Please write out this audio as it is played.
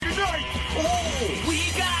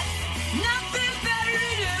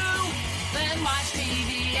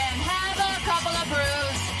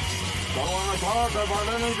talk about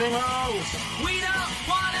anything else. We don't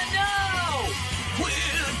want to know.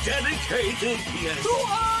 We're dedicated To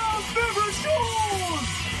our favorite shows.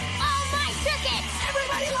 Oh, my circuit!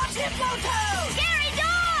 Everybody loves Hypnotoad. Scary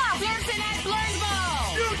dog! Pearson at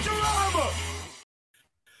Blurnsville. Futurama.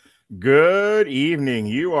 Good evening.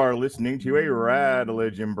 You are listening to a Rad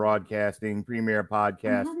Religion Broadcasting premier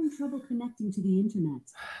podcast. I'm having trouble connecting to the internet.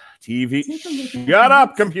 TV. Take a look at Shut the up,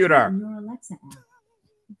 Alexa computer. on your Alexa app.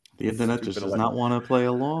 The internet just does not want to play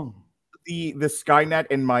along. The Skynet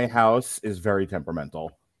in my house is very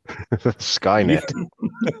temperamental. Skynet.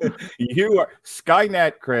 You are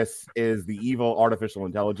Skynet, Chris, is the evil artificial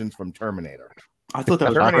intelligence from Terminator. I thought that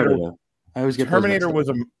was Terminator. Predator. I always get Terminator was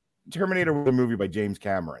a movie by James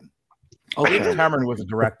Cameron. James okay. Cameron was a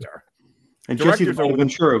director. And Jesse Directors are-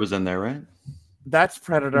 Ventura was in there, right? That's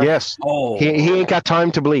Predator. Yes. Oh, He ain't got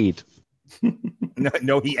time to bleed.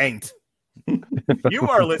 No, he ain't. You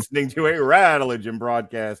are listening to a Rad Religion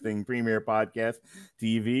Broadcasting premier podcast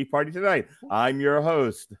TV party tonight. I'm your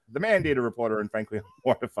host, the mandated reporter, and frankly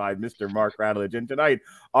mortified Mr. Mark Radledge. And tonight,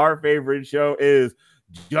 our favorite show is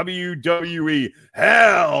WWE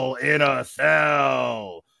Hell in a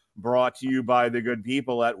Cell, brought to you by the good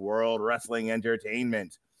people at World Wrestling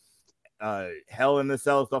Entertainment. Hell in a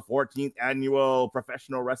Cell is the 14th annual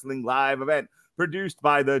professional wrestling live event produced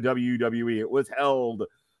by the WWE. It was held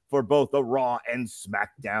for both the Raw and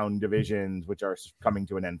SmackDown divisions, which are coming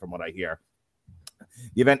to an end from what I hear.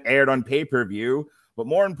 The event aired on pay-per-view, but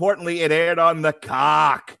more importantly, it aired on the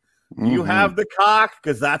cock. You have the cock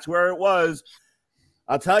because that's where it was.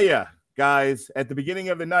 I'll tell you, guys, at the beginning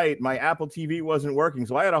of the night, my Apple TV wasn't working,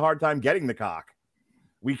 so I had a hard time getting the cock.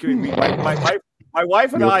 My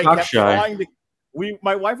wife and I kept trying to.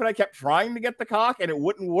 My wife and I kept trying to get the cock, and it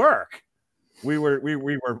wouldn't work. We were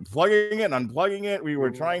plugging it and unplugging it. We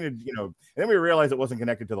were trying to, and then we realized it wasn't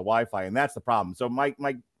connected to the Wi-Fi, and that's the problem. So my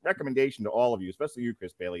recommendation to all of you, especially you,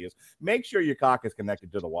 Chris Bailey, is make sure your cock is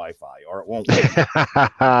connected to the Wi-Fi, or it won't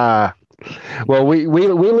work. Well, we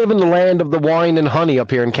live in the land of the wine and honey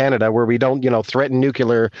up here in Canada, where we don't, threaten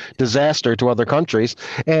nuclear disaster to other countries.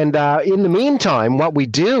 And in the meantime, what we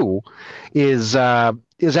do is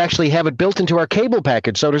actually have it built into our cable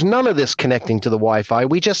package. So there's none of this connecting to the Wi-Fi.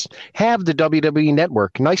 We just have the WWE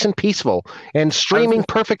network, nice and peaceful, and streaming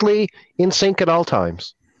perfectly in sync at all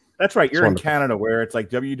times. That's right. You're in Canada, where it's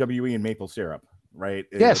like WWE and maple syrup, right?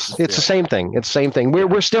 Yes, it's the same thing. It's the same thing.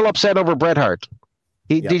 We're still upset over Bret Hart.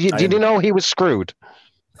 Did you know he was screwed?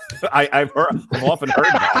 I've often heard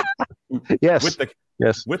that. Yes.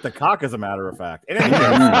 With the cock, as a matter of fact. In any case,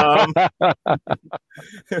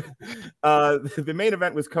 the main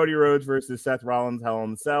event was Cody Rhodes versus Seth Rollins, Hell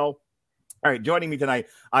in a Cell. All right, joining me tonight,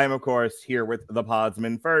 I am, of course, here with the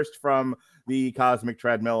Podsman, first from the Cosmic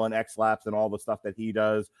Treadmill and X-Laps and all the stuff that he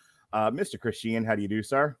does. Mr. Chris Sheehan, how do you do,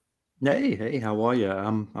 sir? Hey, how are you?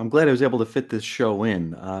 I'm glad I was able to fit this show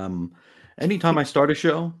in. Anytime I start a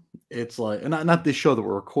show, it's like, not this show that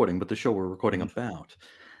we're recording, but the show we're recording about.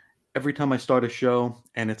 Every time I start a show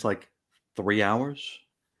and it's like 3 hours,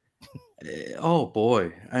 oh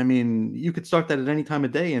boy. I mean, you could start that at any time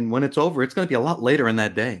of day, and when it's over, it's going to be a lot later in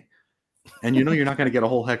that day. And you're not going to get a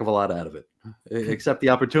whole heck of a lot out of it, except the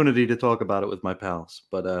opportunity to talk about it with my pals.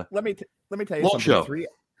 But let me tell you something. Show.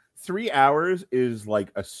 3 hours is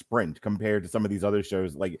like a sprint compared to some of these other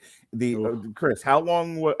shows. Like Chris, how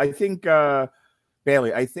long? I think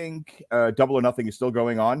Bailey. I think Double or Nothing is still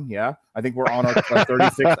going on. Yeah, I think we're on our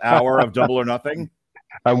 36th hour of Double or Nothing.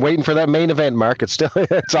 I'm waiting for that main event, Mark.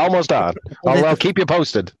 It's almost on. I'll keep you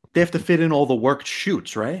posted. They have to fit in all the worked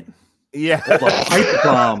shoots, right? Yeah, all the pipe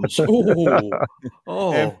bombs.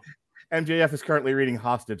 Oh. MJF is currently reading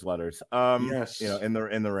hostage letters. Yes, in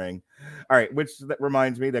the ring. All right, that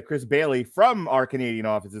reminds me that Chris Bailey from our Canadian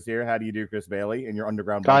office is here. How do you do, Chris Bailey, in your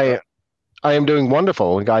underground bunker? I am doing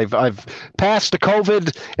wonderful. I've passed the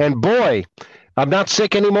COVID, and boy, I'm not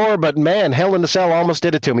sick anymore. But man, Hell in a Cell almost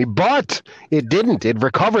did it to me. But it didn't. It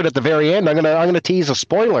recovered at the very end. I'm gonna tease a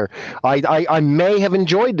spoiler. I may have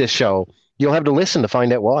enjoyed this show. You'll have to listen to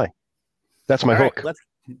find out why. That's my hook. Right,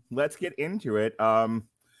 let's get into it.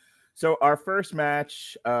 So our first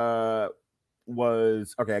match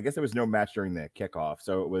was okay. I guess there was no match during the kickoff.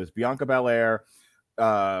 So it was Bianca Belair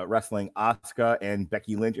wrestling Asuka and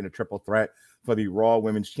Becky Lynch in a triple threat for the Raw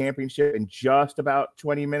Women's Championship in just about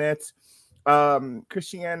 20 minutes.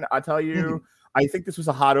 Christian, I tell you, I think this was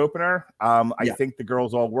a hot opener. I think the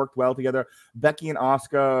girls all worked well together. Becky and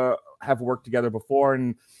Asuka have worked together before,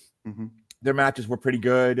 and their matches were pretty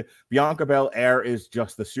good. Bianca Belair is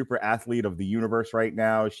just the super athlete of the universe right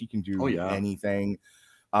now. She can do anything.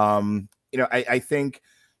 I think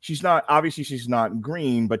she's not obviously she's not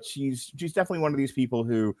green, but she's definitely one of these people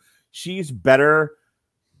who she's better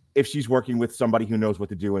if she's working with somebody who knows what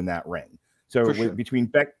to do in that ring. So between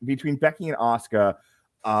Becky and Asuka,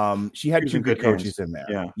 she had two good coaches in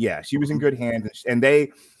there. Yeah, she was in good hands, and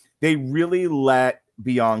they really let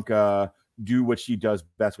Bianca do what she does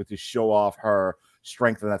best, which is show off her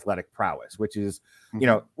strength and athletic prowess, which is, you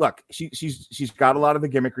know, look, she's got a lot of the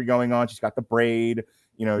gimmickry going on. She's got the braid,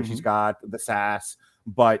 you know, she's got the sass,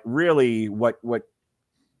 but really what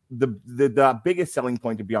the biggest selling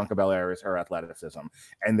point to Bianca Belair is her athleticism,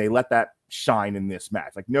 and they let that shine in this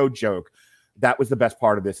match. Like, no joke, that was the best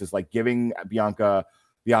part of this, is like giving Bianca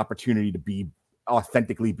the opportunity to be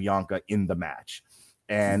authentically Bianca in the match.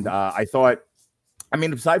 And I thought, I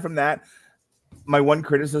mean, aside from that, my one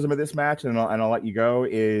criticism of this match, and I'll let you go,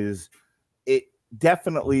 is it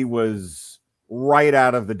definitely was right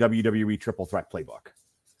out of the WWE triple threat playbook.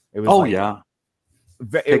 It was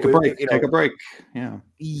take a break.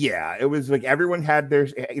 Yeah. It was like everyone had their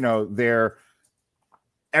script. The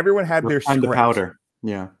powder.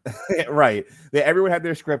 Yeah. Right. Everyone had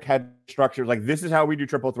their script, had structures. Like, this is how we do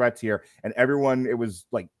triple threats here. And everyone, it was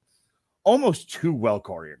like almost too well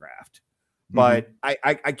choreographed. But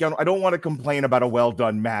I don't want to complain about a well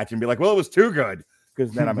done match and be like, well, it was too good,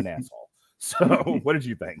 because then I'm an asshole. So what did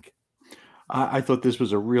you think? I thought this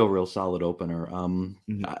was a real solid opener.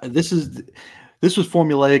 This was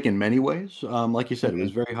formulaic in many ways. Like you said, it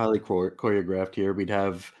was very highly choreographed here.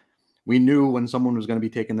 We knew when someone was going to be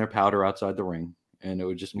taking their powder outside the ring, and it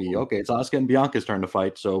would just be, okay, it's Asuka and Bianca's turn to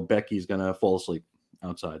fight, so Becky's going to fall asleep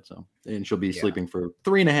outside. And she'll be sleeping for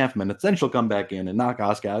 3.5 minutes. Then she'll come back in and knock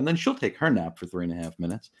Asuka out, and then she'll take her nap for 3.5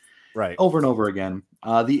 minutes. Right. Over and over again.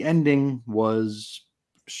 The ending was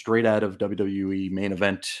straight out of WWE main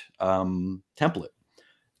event template.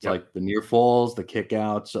 It's like the near falls, the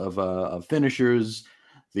kickouts of finishers,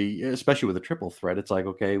 especially with a triple threat. It's like,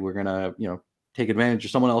 okay, we're gonna take advantage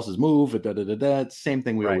of someone else's move. Same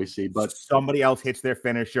thing we always see, but somebody else hits their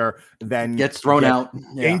finisher, then gets thrown out,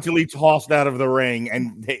 daintily tossed out of the ring,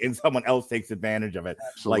 and someone else takes advantage of it.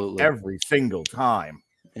 Absolutely. Like every single time.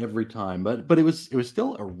 But it was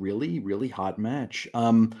still a really hot match.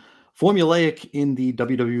 Formulaic in the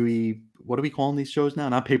WWE. What are we calling these shows now?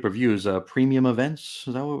 Not pay-per-views, premium events.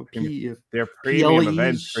 Is that what they're premium PLEs?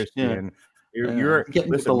 events, Christian? You're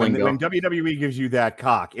listen, when WWE gives you that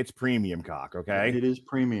cock, it's premium cock, okay? It is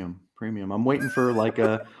premium. I'm waiting for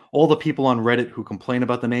all the people on Reddit who complain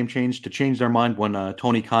about the name change to change their mind when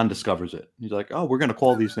Tony Khan discovers it. He's like, oh, we're going to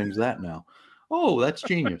call these things that now. Oh, that's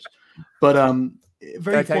genius. But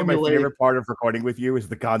very formulaic. My favorite part of recording with you is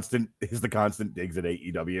the constant digs at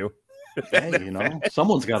AEW. Hey,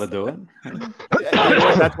 someone's got to do it.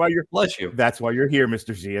 That's why you're bless you. That's why you're here,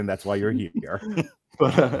 Mr. Z, and that's why you're here.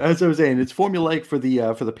 But as I was saying, it's formulaic for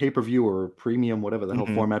the pay-per-view or premium, whatever the hell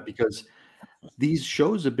format, because these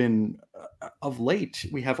shows have been of late.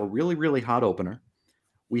 We have a really hot opener.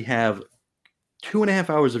 We have 2.5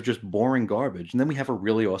 hours of just boring garbage, and then we have a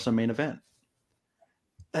really awesome main event.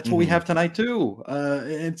 That's what we have tonight too.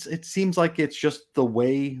 It seems like it's just the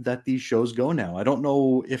way that these shows go now. I don't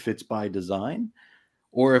know if it's by design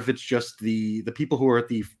or if it's just the people who are at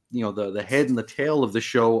the head and the tail of the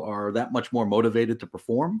show are that much more motivated to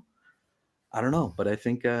perform. I don't know, but I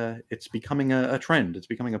think it's becoming a trend. It's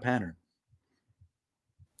becoming a pattern.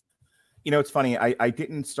 It's funny. I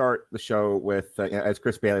didn't start the show with, as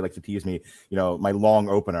Chris Bailey likes to tease me, my long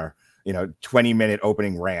opener, 20-minute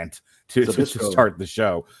opening rant to start the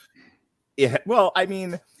show. Yeah. Well, I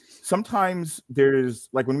mean, sometimes there's,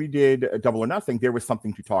 like when we did Double or Nothing, there was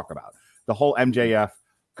something to talk about. The whole MJF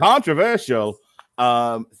controversial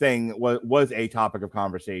thing was a topic of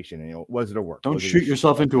conversation. Was it a work? Don't shoot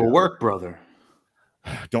yourself into a work, brother.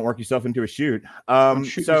 Don't work yourself into a shoot.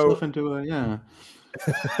 Shoot yourself into a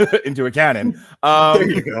into a cannon. There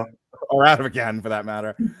you go. Or out of a cannon, for that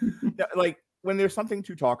matter. Like, when there's something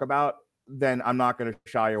to talk about, then I'm not going to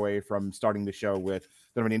shy away from starting the show with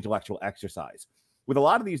sort of an intellectual exercise. With a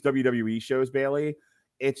lot of these WWE shows, Bailey,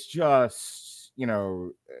 it's just,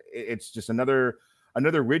 it's just another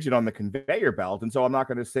widget on the conveyor belt. And so I'm not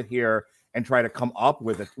going to sit here and try to come up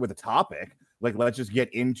with a topic. Like, let's just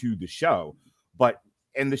get into the show.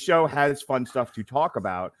 And the show has fun stuff to talk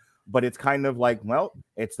about, but it's kind of like, well,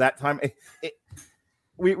 it's that time.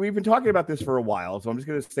 We've been talking about this for a while, so I'm just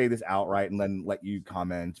going to say this outright and then let you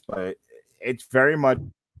comment. But it's very much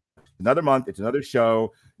another month. It's another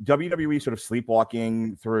show. WWE sort of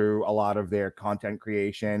sleepwalking through a lot of their content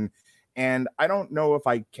creation. And I don't know if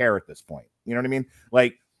I care at this point. You know what I mean?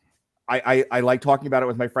 Like, I like talking about it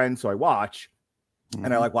with my friends, so I watch.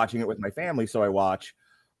 And I like watching it with my family, so I watch.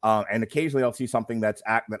 And occasionally I'll see something that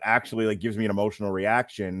actually like gives me an emotional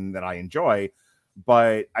reaction that I enjoy.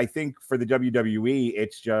 But I think for the WWE,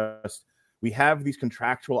 it's just we have these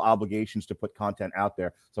contractual obligations to put content out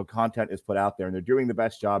there. So content is put out there, and they're doing the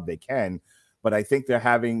best job they can. But I think they're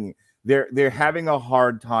having a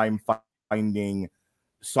hard time finding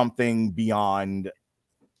something beyond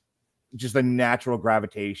just the natural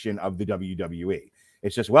gravitation of the WWE.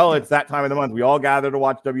 It's just, well, it's that time of the month. We all gather to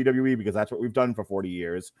watch WWE because that's what we've done for 40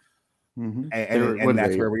 years. Mm-hmm. And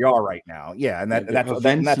that's where we are right now. Yeah. And that's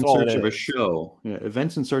events that's in all search it of a is. show. Yeah.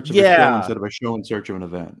 Events in search of a show instead of a show in search of an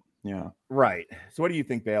event. Yeah. Right. So what do you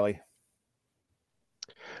think, Bailey?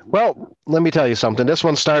 Well, let me tell you something. This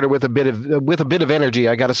one started with a bit of energy.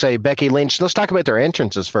 I got to say, Becky Lynch. Let's talk about their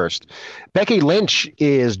entrances first. Becky Lynch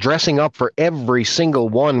is dressing up for every single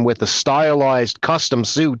one with a stylized custom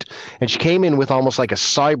suit, and she came in with almost like a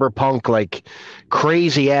cyberpunk, like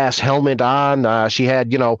crazy ass helmet on. She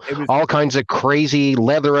had, all kinds of crazy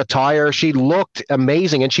leather attire. She looked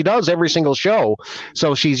amazing, and she does every single show.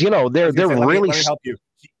 So she's, they're really. Let me help you.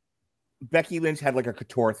 Becky Lynch had like a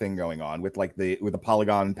couture thing going on with the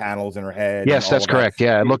polygon panels in her head. Yes, that's correct. That.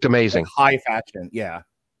 Yeah, it looked amazing. Like high fashion. Yeah.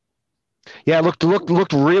 Yeah, it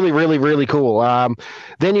looked really, really, really cool.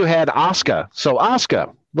 Then you had Asuka. So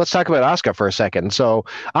Asuka, let's talk about Asuka for a second. So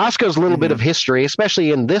Asuka's a little bit of history,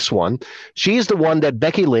 especially in this one. She's the one that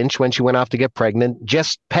Becky Lynch, when she went off to get pregnant,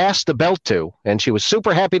 just passed the belt to, and she was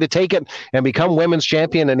super happy to take it and become women's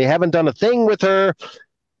champion. And they haven't done a thing with her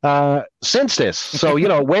since this. So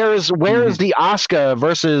where is the Asuka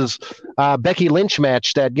versus Becky Lynch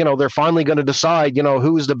match that they're finally going to decide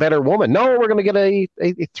who's the better woman? No, we're going to get a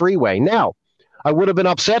three-way. Now I would have been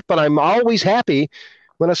upset, but I'm always happy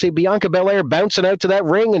when I see Bianca Belair bouncing out to that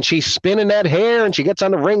ring and she's spinning that hair and she gets on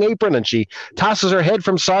the ring apron and she tosses her head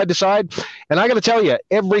from side to side, and I got to tell you,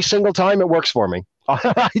 every single time it works for me.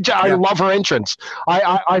 I love her entrance.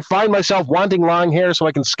 I find myself wanting long hair so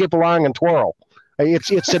I can skip along and twirl.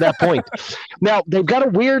 It's to that point. Now, they've got a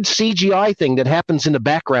weird CGI thing that happens in the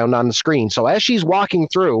background on the screen. So as she's walking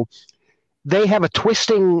through, they have a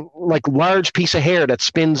twisting, like, large piece of hair that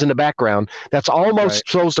spins in the background that's almost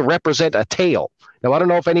supposed to represent a tail. Now, I don't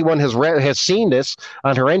know if anyone has seen this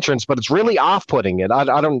on her entrance, but it's really off-putting. I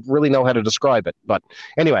don't really know how to describe it. But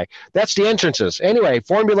anyway, that's the entrances. Anyway,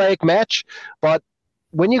 formulaic match, but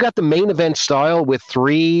when you got the main event style with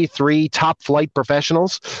three top-flight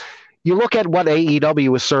professionals, you look at what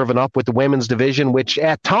AEW is serving up with the women's division, which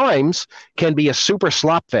at times can be a super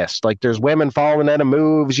slop fest. Like there's women following out of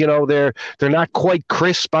moves, they're not quite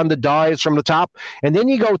crisp on the dives from the top. And then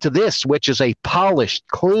you go to this, which is a polished,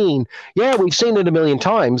 clean. Yeah, we've seen it a million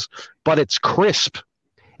times, but it's crisp.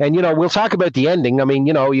 And, we'll talk about the ending. I mean,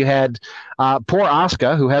 you had poor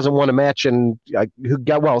Asuka, who hasn't won a match and who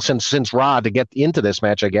got, since Raw to get into this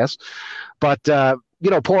match, I guess. But,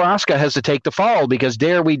 poor Asuka has to take the fall because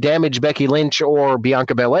dare we damage Becky Lynch or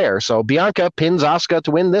Bianca Belair. So Bianca pins Asuka to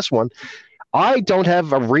win this one. I don't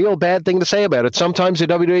have a real bad thing to say about it. Sometimes the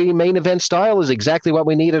WWE main event style is exactly what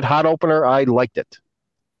we needed. Hot opener. I liked it.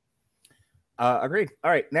 Agreed.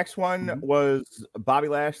 All right. Next one was Bobby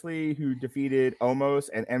Lashley, who defeated Omos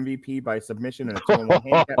and MVP by submission in a 2-on-1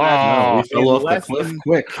 handicap match. We fell off the cliff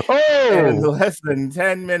quick. In less than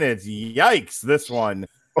 10 minutes. Yikes, this one.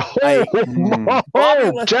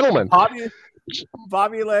 Gentlemen.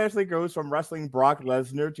 Bobby Lashley goes from wrestling Brock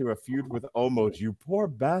Lesnar to a feud with Omos. You poor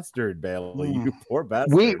bastard, Bailey. You poor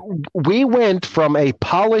bastard. We went from a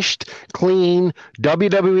polished, clean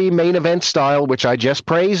WWE main event style, which I just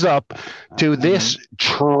praised up, to this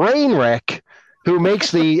train wreck who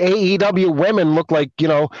makes the AEW women look like,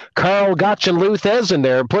 Carl Gotch and Lou Thez in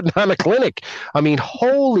there putting on a clinic. I mean,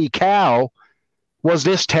 holy cow. Was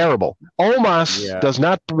this terrible? Omos does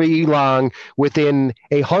not belong within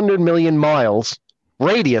 100 million miles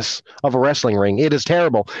radius of a wrestling ring. It is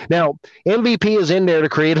terrible. Now, MVP is in there to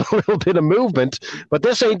create a little bit of movement, but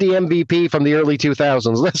this ain't the MVP from the early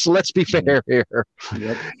 2000s. Let's be fair here.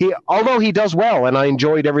 Yep. Although he does well, and I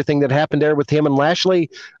enjoyed everything that happened there with him and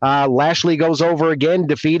Lashley. Lashley goes over again,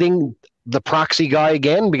 defeating the proxy guy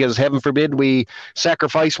again, because heaven forbid we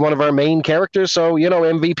sacrifice one of our main characters. So,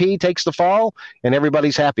 MVP takes the fall and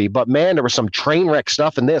everybody's happy. But man, there was some train wreck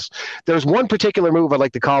stuff in this. There's one particular move I'd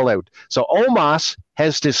like to call out. So Omos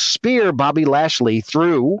has to spear Bobby Lashley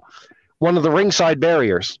through one of the ringside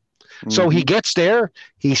barriers. So he gets there,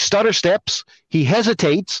 he stutter steps, he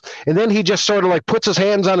hesitates, and then he just sort of like puts his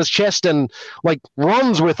hands on his chest and like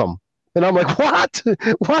runs with him. And I'm like, what?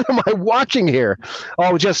 What am I watching here?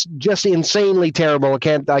 Oh, just insanely terrible.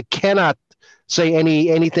 I cannot say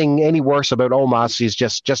anything any worse about Omos. He's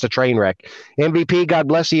just a train wreck. MVP, God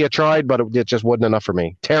bless you tried, but it just wasn't enough for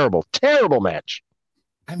me. Terrible match.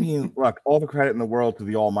 I mean, look, all the credit in the world to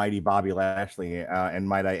the almighty Bobby Lashley, and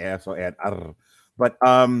might I also add, but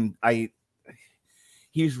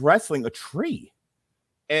he's wrestling a tree,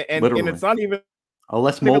 and it's not even a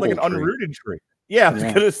less mobile like an tree. Unrooted tree. Yeah, I was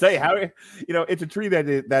gonna say how it's a tree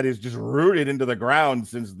that is just rooted into the ground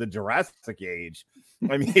since the Jurassic Age.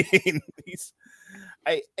 I mean,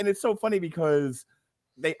 and it's so funny because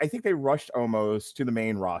I think they rushed Omos to the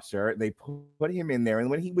main roster. They put him in there, and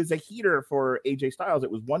when he was a heater for AJ Styles,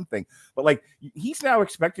 it was one thing. But like, he's now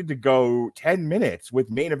expected to go 10 minutes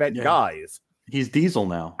with main event guys. He's Diesel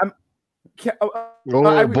now.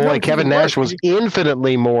 Kevin Nash was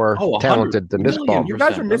infinitely more talented than this bum. You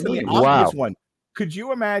guys are missing the obvious one. Could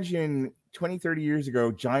you imagine 20, 30 years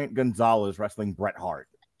ago, Giant Gonzalez wrestling Bret Hart?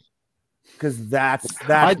 Because that's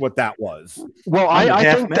what that was. Well,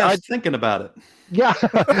 I think I was thinking about it. Yeah.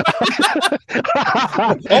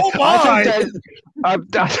 Oh my! I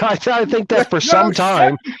think that for some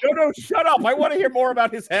time. Shut up! I want to hear more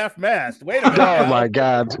about his half mast. Wait a minute. Oh my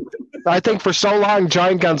God! I think for so long,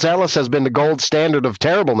 Giant Gonzalez has been the gold standard of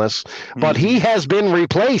terribleness, but he has been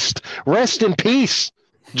replaced. Rest in peace,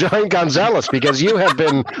 Giant Gonzalez, because you have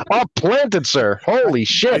been upplanted, sir. Holy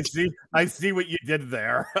shit! I see what you did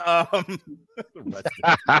there.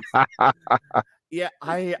 Yeah,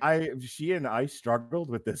 she and I struggled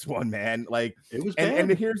with this one, man. Like, it was bad.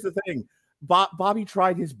 And here's the thing: Bobby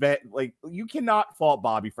tried his best. Like, you cannot fault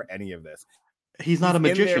Bobby for any of this. He's not a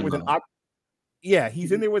magician.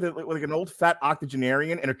 He's in there with like an old fat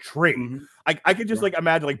octogenarian and a tree. Mm-hmm. I could just like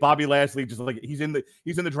imagine like Bobby Lashley just like he's in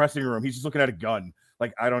the dressing room. He's just looking at a gun.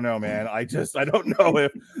 Like, I don't know, man. I don't know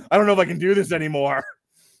if I can do this anymore.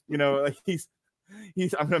 You know, like he's.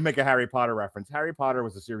 I'm gonna make a Harry Potter reference. Harry Potter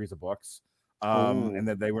was a series of books. And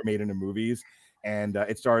then they were made into movies, and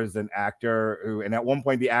it stars an actor who, and at one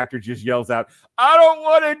point the actor just yells out, "I don't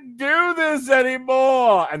want to do this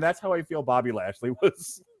anymore," and that's how I feel Bobby Lashley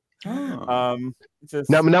was.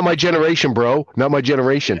 Not my generation, bro. Not my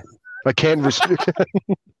generation. I can't.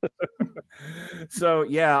 So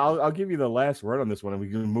yeah, I'll give you the last word on this one, and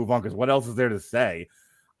we can move on because what else is there to say?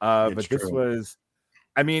 But this was.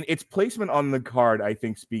 I mean, its placement on the card, I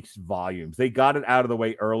think, speaks volumes. They got it out of the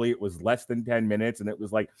way early. It was less than 10 minutes, and it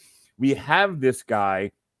was like, we have this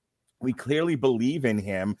guy. We clearly believe in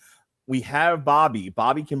him. We have Bobby.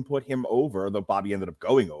 Bobby can put him over, though Bobby ended up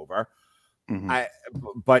going over. Mm-hmm.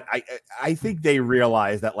 I think they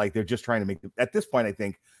realize that, like, they're just trying to make – at this point, I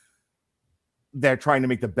think they're trying to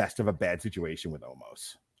make the best of a bad situation with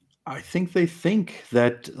Omos. I think they think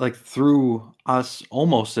that, like, through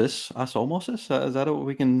osmosis, is that what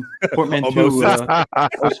we can portmanteau?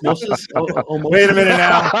 Osmosis. Wait a minute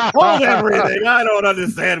now. Hold everything. I don't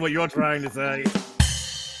understand what you're trying to say.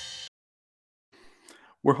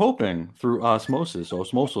 We're hoping through osmosis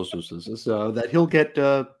that he'll get,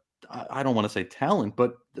 I don't want to say talent,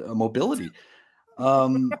 but mobility.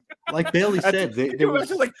 Like Bailey said,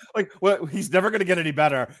 well, he's never going to get any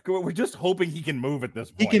better. We're just hoping he can move at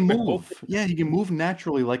this point. He can move. Yeah, he can move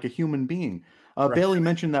naturally like a human being. Right. Bailey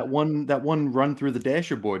mentioned that one run through the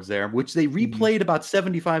dasher boards there, which they replayed about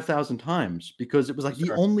 75,000 times because it was like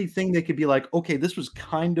the only thing they could be like, okay, this was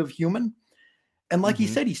kind of human. And like he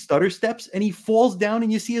said, he stutter steps and he falls down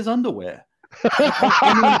and you see his underwear.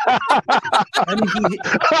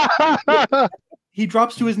 He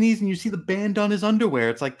drops to his knees and you see the band on his underwear.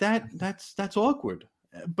 It's like that's awkward.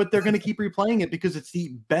 But they're going to keep replaying it because it's the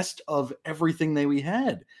best of everything that we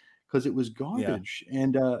had because it was garbage. Yeah.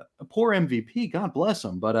 And poor MVP, God bless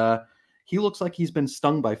him. But he looks like he's been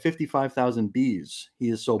stung by 55,000 bees. He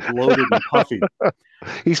is so bloated and puffy.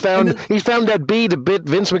 He's found that bee to bit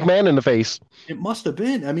Vince McMahon in the face. It must have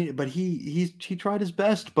been. I mean, but he tried his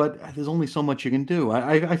best, but there's only so much you can do.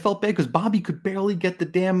 I felt bad because Bobby could barely get the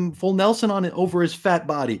damn full Nelson on it over his fat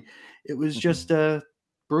body. It was just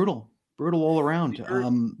brutal all around.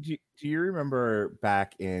 Do you remember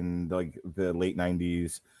back in the late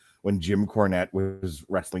 90s when Jim Cornette was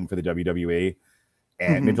wrestling for the WWE?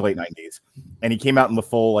 And mid to late 90s, and he came out in the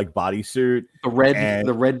full like bodysuit, the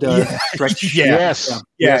red stretch. Yes,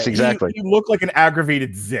 exactly. He looked like an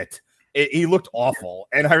aggravated zit. He looked awful,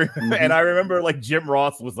 and I remember like Jim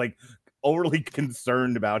Ross was like overly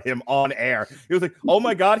concerned about him on air. He was like, "Oh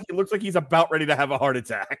my God, he looks like he's about ready to have a heart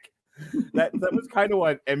attack." That was kind of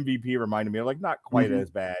what MVP reminded me of. Like, not quite as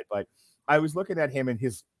bad, but I was looking at him in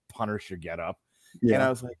his Punisher getup, and I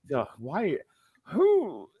was like, "Why?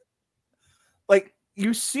 Who?" Like.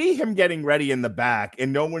 you see him getting ready in the back,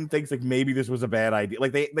 and no one thinks like maybe this was a bad idea.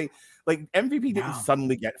 Like they like MVP didn't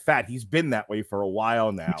suddenly get fat. He's been that way for a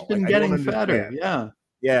while now. He's been like, getting fatter.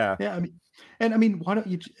 Yeah. I mean, why don't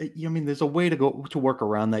you? I mean, there's a way to work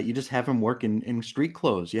around that. You just have him work in street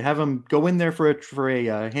clothes. You have him go in there for a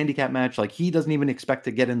handicap match. Like he doesn't even expect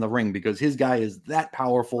to get in the ring because his guy is that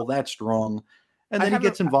powerful, that strong, and then he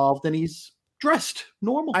gets involved and he's dressed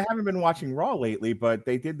normal. I haven't been watching Raw lately, but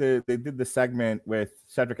they did the segment with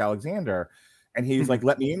Cedric Alexander, and he's like,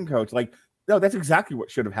 "Let me in, coach." Like, no, that's exactly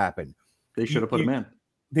what should have happened. They should have put him in.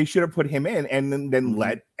 They should have put him in, and then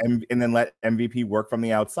let MVP work from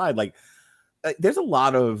the outside. Like, there's a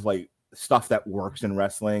lot of like stuff that works in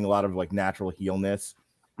wrestling, a lot of like natural heelness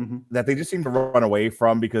that they just seem to run away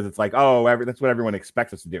from because it's like, oh, that's what everyone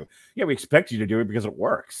expects us to do. Yeah, we expect you to do it because it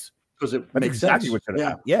works. Because it that's makes exactly sense. What should have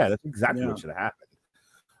happened. Yeah, that's exactly what should have happened.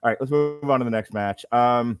 All right, let's move on to the next match.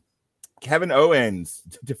 Kevin Owens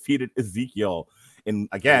defeated Ezekiel in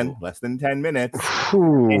less than 10 minutes.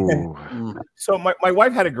 So my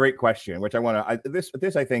wife had a great question, which I want to.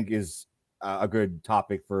 This I think is a good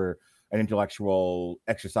topic for an intellectual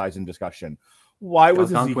exercise and discussion. Why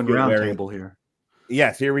was Ezekiel wearing table here?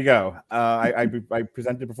 Yes, here we go. I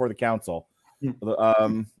presented before the council.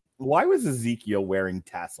 Why was Ezekiel wearing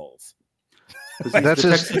tassels? That's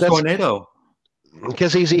his tornado.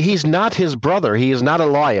 Because he's not his brother. He is not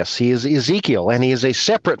Elias. He is Ezekiel, and he is a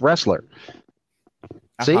separate wrestler.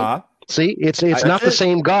 See, it's not the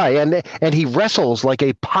same guy, and he wrestles like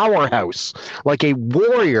a powerhouse, like a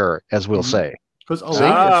warrior, as we'll say. Because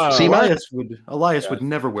Elias would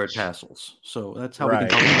never wear tassels, so that's how we can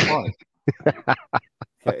tell him apart.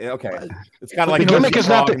 Okay. It's kind of like the gimmick is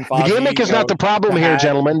not the problem here,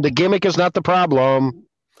 gentlemen. The gimmick is not the problem.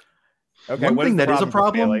 Okay, one thing that is a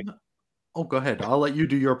problem. Oh, go ahead. I'll let you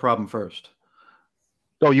do your problem first.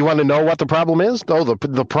 Oh, you want to know what the problem is? Oh,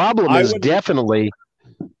 the problem is definitely.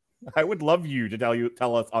 I would love you to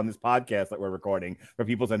tell us on this podcast that we're recording for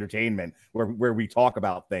people's entertainment, where we talk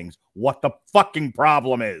about things, what the fucking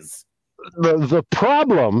problem is. The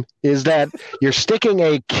problem is that you're sticking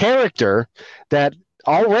a character that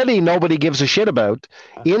already nobody gives a shit about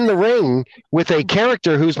in the ring with a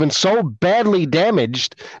character who's been so badly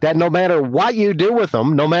damaged that no matter what you do with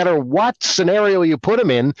him, no matter what scenario you put him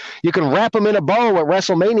in, you can wrap him in a bow at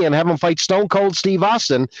WrestleMania and have him fight Stone Cold Steve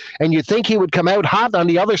Austin, and you'd think he would come out hot on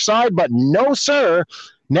the other side, but no, sir.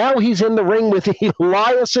 Now he's in the ring with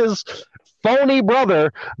Elias's phony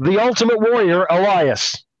brother, the Ultimate Warrior,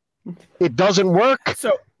 Elias. It doesn't work.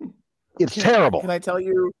 So it's terrible. Can I tell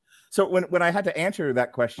you? So when I had to answer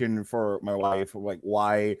that question for my wife, like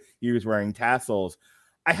why he was wearing tassels,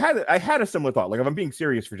 I had a similar thought. Like if I'm being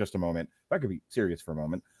serious for just a moment, if I could be serious for a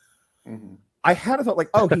moment, I had a thought like,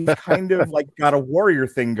 oh, he's kind of like got a warrior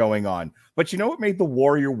thing going on. But you know what made the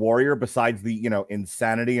warrior besides the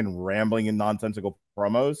insanity and rambling and nonsensical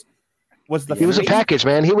promos was he was a package,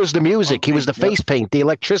 man. He was the music. He was the face paint, the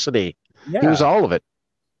electricity. Yeah. He was all of it.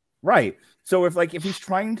 Right. So if he's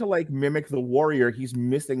trying to like mimic the warrior, he's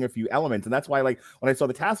missing a few elements. And that's why like when I saw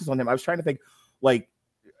the tassels on him, I was trying to think like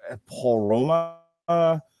Paul Roma,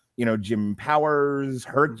 Jim Powers,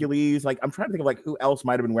 Hercules. Like I'm trying to think of like who else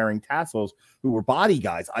might have been wearing tassels who were body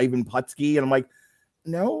guys, Ivan Putski. And I'm like,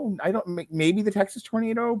 no, I don't. Maybe the Texas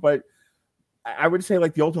Tornado, but I would say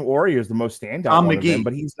like the Ultimate Warrior is the most standout. Tom McGee,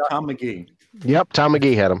 but he's not. Tom McGee. Yep, Tom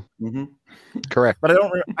McGee had him. Mm-hmm. Correct. But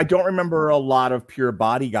I don't remember a lot of pure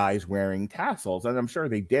body guys wearing tassels, and I'm sure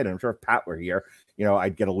they did. I'm sure if Pat were here,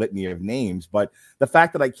 I'd get a litany of names. But the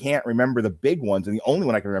fact that I can't remember the big ones, and the only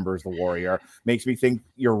one I can remember is the Warrior, makes me think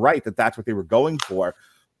you're right that that's what they were going for.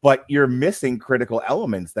 But you're missing critical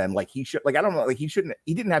elements. Then, like he should, like I don't know, like he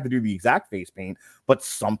didn't have to do the exact face paint, but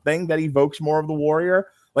something that evokes more of the Warrior.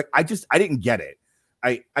 Like I didn't get it.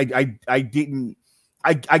 I didn't.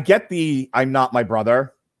 I get the I'm not my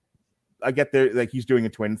brother. I get the like he's doing a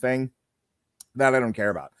twin thing that I don't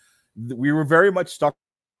care about. We were very much stuck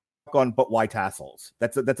on, but why tassels?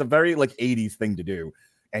 That's a very like 80s thing to do.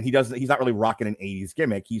 And he's not really rocking an 80s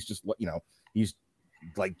gimmick. He's just, he's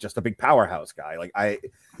like just a big powerhouse guy. Like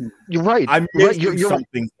you're right. I'm missing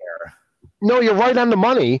something there. No, you're right on the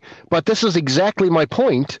money, but this is exactly my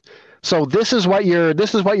point. So this is what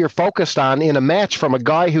you're focused on in a match from a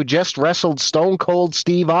guy who just wrestled Stone Cold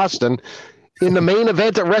Steve Austin in the main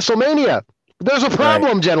event at WrestleMania. There's a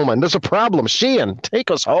problem, gentlemen. There's a problem. Sheehan,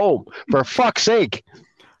 take us home, for fuck's sake.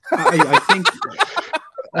 I think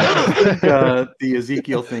the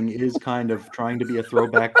Ezekiel thing is kind of trying to be a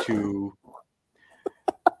throwback to...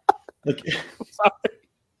 Like,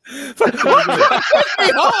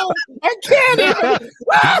 I can't even.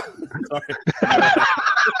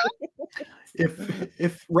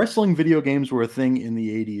 if wrestling video games were a thing in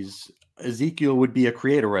the 80s, Ezekiel would be a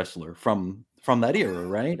creator wrestler from that era,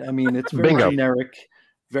 right? I mean, it's very Bingo. generic,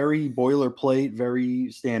 very boilerplate,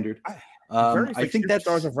 very standard. I think that's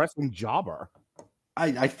stars of wrestling jobber.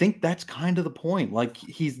 I think that's kind of the point. Like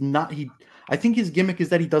I think his gimmick is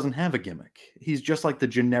that he doesn't have a gimmick. He's just like the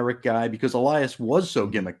generic guy because Elias was so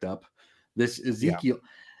gimmicked up. This Ezekiel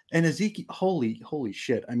and Ezekiel, holy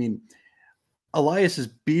shit. I mean, Elias's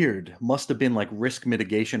beard must have been like risk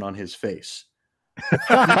mitigation on his face.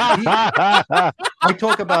 I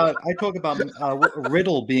talk about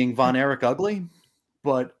Riddle being Von Erich ugly,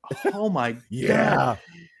 but oh my god,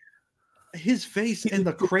 his face and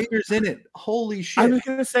the craters in it. Holy shit! I was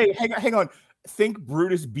gonna say, hang on. Think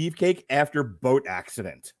Brutus Beefcake after boat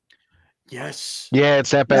accident. Yes. Yeah,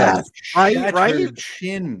 it's that bad. Right?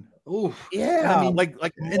 Chin. Oof. Yeah. I mean, like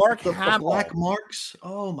Mark the Hamill. black marks.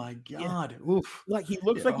 Oh my god. Yeah. Oof. Like he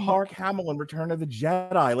looks like Mark Hamill in Return of the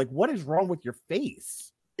Jedi. Like, what is wrong with your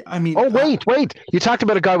face? I mean, oh wait! You talked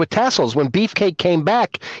about a guy with tassels. When Beefcake came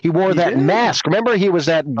back, he wore that mask. Remember, he was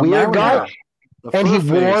that weird guy, and he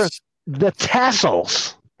wore the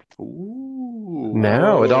tassels. Ooh,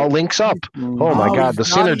 now it all links up. Oh my god, the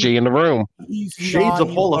synergy in the room. Shades of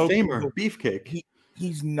Hall of Famer Beefcake.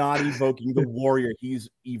 He's not evoking the warrior. He's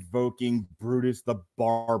evoking Brutus the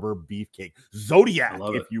Barber Beefcake. Zodiac,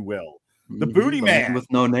 if you will. The booty man. With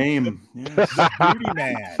no name. The booty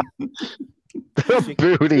man.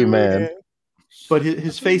 The booty man. But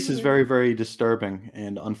his face is very, very disturbing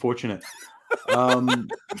and unfortunate. But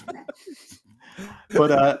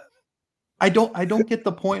I don't get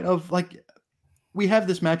the point of, like, we have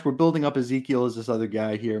this match. We're building up Ezekiel as this other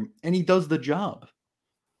guy here, and he does the job.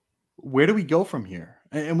 Where do we go from here?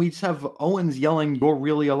 And we just have Owens yelling, "You're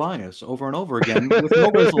really Elias," over and over again with no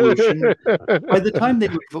resolution. By the time they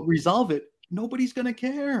resolve it, nobody's going to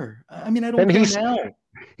care. I mean, I don't care now.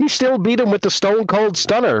 He still beat him with the Stone Cold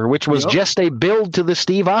Stunner, which was just a build to the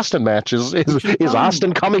Steve Austin match. Is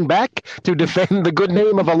Austin coming back to defend the good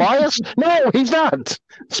name of Elias? No, he's not.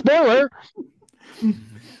 Spoiler.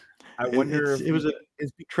 I wonder if it was a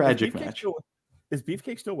tragic match. Is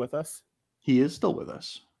Beefcake still with us? He is still with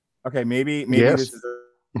us. Okay, maybe yes. This is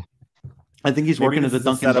I think he's working at the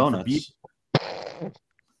Dunkin' Donuts.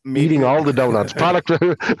 Eating all the donuts.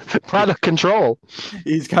 Product control.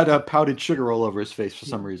 He's got a powdered sugar all over his face for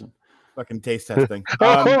some reason. Fucking taste testing.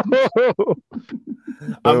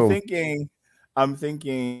 I'm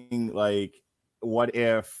thinking like, what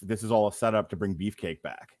if this is all a setup to bring Beefcake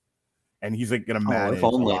back? And he's like gonna manage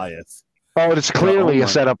Elias. Oh, it's clearly a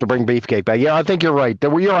setup to bring Beefcake back. Yeah, I think you're right.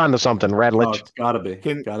 You're on to something, Radlich. Oh, it's gotta be.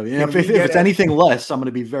 If it's anything less, I'm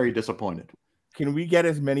gonna be very disappointed. Can we get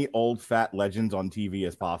as many old fat legends on TV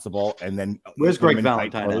as possible? And then where's Greg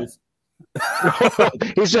Valentine?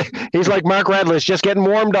 He's like Mark Radlich, just getting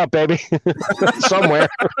warmed up, baby. Somewhere.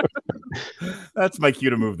 That's my cue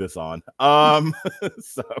to move this on.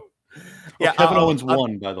 So yeah, Kevin Owens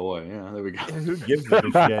won, by the way. Yeah, there we go. Who gives a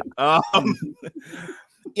shit?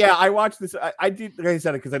 Yeah, I watched this. I did, like I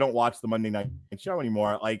said, because I don't watch the Monday night show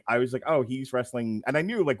anymore. Like, I was like, oh, he's wrestling, and I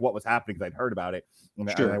knew like what was happening because I'd heard about it when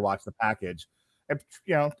I watched the package. If,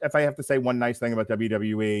 if I have to say one nice thing about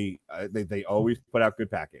WWE, they always put out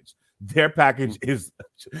good package. Their package is,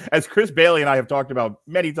 as Chris Bailey and I have talked about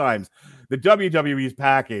many times, the WWE's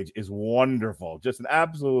package is wonderful. Just an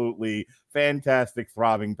absolutely fantastic,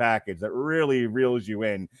 throbbing package that really reels you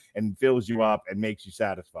in and fills you up and makes you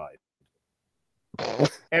satisfied.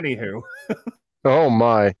 Anywho. Oh,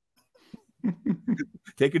 my.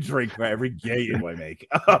 Take a drink for every gay I make.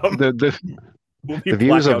 The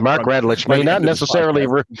views of Mark Radlich may not necessarily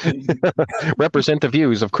represent the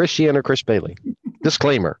views of Chris Sheehan or Chris Bailey.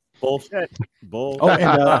 Disclaimer. Bullshit. Oh,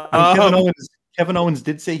 and Kevin Owens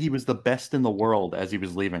did say he was the best in the world as he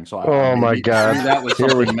was leaving. So my God, that was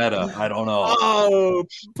something meta. I don't know. Oh,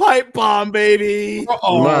 pipe bomb, baby!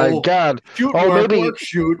 My God!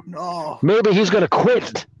 Shoot! No. Maybe he's gonna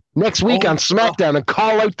quit next week on SmackDown and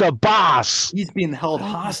call out the boss. He's being held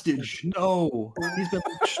hostage. No, he's been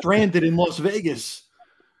stranded in Las Vegas.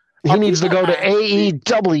 He needs to go to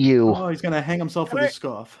AEW. Oh, he's gonna hang himself with his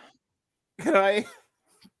scarf. Can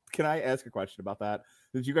I ask a question about that?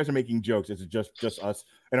 Since you guys are making jokes, is it just us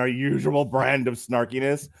and our usual brand of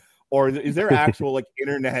snarkiness, or is there actual like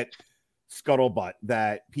internet scuttlebutt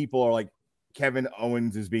that people are like, Kevin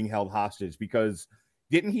Owens is being held hostage because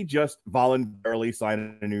didn't he just voluntarily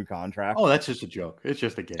sign a new contract? Oh, that's just a joke. It's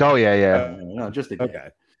just a game. Oh yeah. No, just a game. Okay.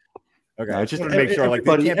 No, I just want to make sure, like,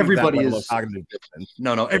 everybody is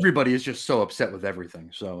no. Everybody is just so upset with everything.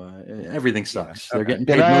 So everything sucks. They're getting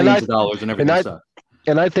paid millions of dollars, and everything sucks.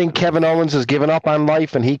 And I think Kevin Owens has given up on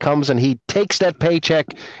life, and he comes and he takes that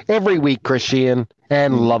paycheck every week, Christian,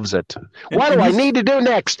 and loves it. What do I need to do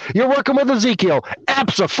next? You're working with Ezekiel.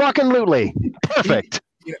 Abso-fucking-lutely. Perfect.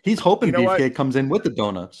 He's hoping You know what? Beefcake comes in with the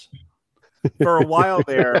donuts. For a while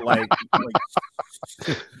there, like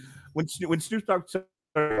when Snoop Dogg started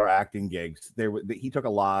acting gigs, he took a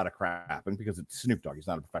lot of crap, and because it's Snoop Dogg, he's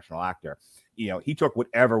not a professional actor. He took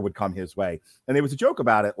whatever would come his way, and there was a joke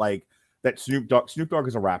about it, like that Snoop Dogg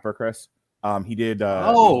is a rapper, Chris. He did. He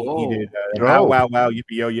did. Wow, wow, wow,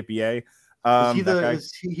 yippee-yo, yippee-yay. Is he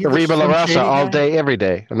the Reba La Slim Raza Shady all guy? day, every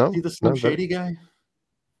day. No, Is he the Slim Shady guy?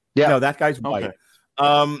 Yeah. No, that guy's white. Okay.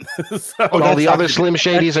 So all the other Dr. Slim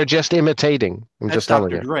Shadys are just imitating. I'm That's just telling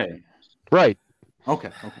Dr. you. Dre. Right. Okay.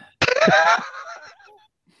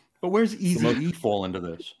 But where's Eazy-E fall into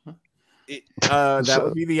this? that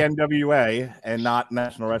would be the NWA and not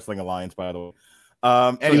National Wrestling Alliance, by the way.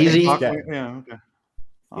 Anyway, Easy- he's dead. Yeah, okay.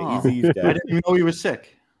 Yeah, Eazy-E's I dead. didn't even know he was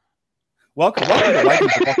sick. Welcome to White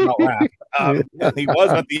People Talking About Rap. He was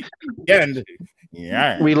at the end.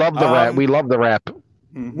 Yeah, We love the rap. We love the rap.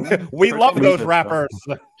 we love those rappers.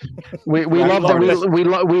 We Right, love the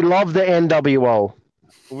we love the NWO.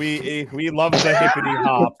 We love the hippity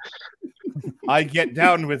hop. I get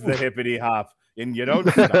down with the hippity hop, and you don't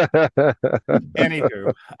stop.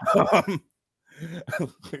 Anywho, I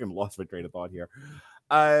lost my train of thought here.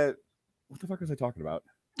 What the fuck was I talking about?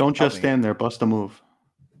 Don't Help just me. stand there, bust a move.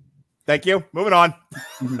 Thank you. Moving on.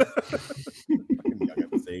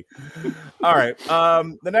 All right.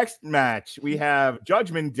 The next match we have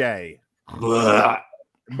Judgment Day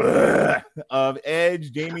of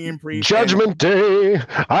Edge, Damian Priest. Judgment Day,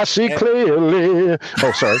 I see clearly.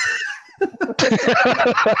 Oh, sorry.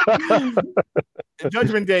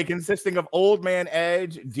 Judgment Day consisting of Old Man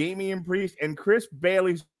Edge, Damian Priest, and Chris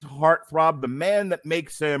Bailey's heartthrob, the man that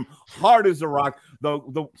makes him hard as a rock. The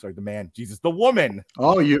woman.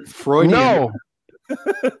 Oh, you Freudian. No.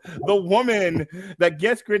 The woman that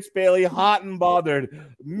gets Chris Bailey hot and bothered.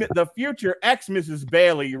 The future ex-Mrs.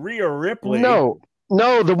 Bailey, Rhea Ripley. No,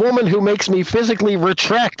 the woman who makes me physically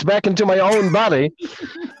retract back into my own body.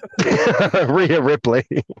 Rhea Ripley.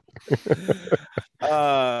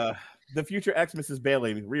 The future ex-Mrs.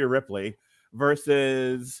 Bailey, Rhea Ripley,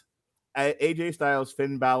 versus AJ Styles,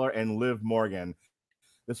 Finn Balor, and Liv Morgan.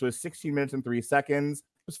 This was 16 minutes and 3 seconds. It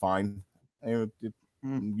was fine.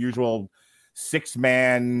 Usual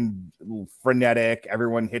 6-man, frenetic,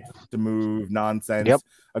 everyone hits the move nonsense. Yep.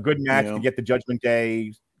 A good match to get the Judgment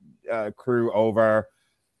Day crew over.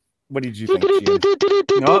 What did you think, Shane?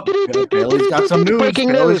 Bailey's got some news.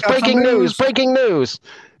 Breaking news.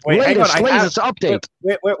 Wait, hang Latest on. latest update.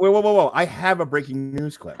 Wait, whoa. I have a breaking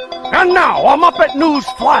news clip. And now I'm up at News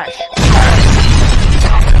Flash.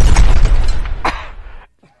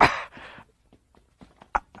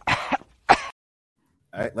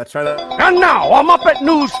 All right, let's try that. And now I'm up at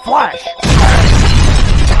News Flash.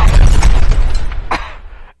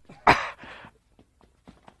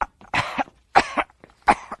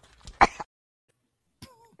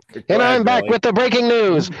 And I'm back with the breaking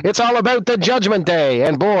news. It's all about the Judgment Day.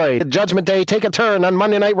 And boy, the Judgment Day take a turn on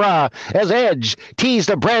Monday Night Raw as Edge teased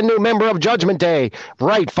a brand new member of Judgment Day.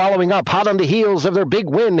 Right, following up hot on the heels of their big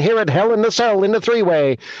win here at Hell in the Cell in the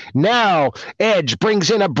three-way. Now, Edge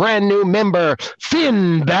brings in a brand new member.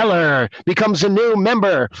 Finn Balor becomes a new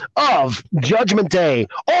member of Judgment Day,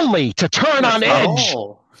 only to turn on Edge,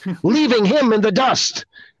 leaving him in the dust.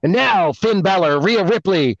 And now Finn Balor, Rhea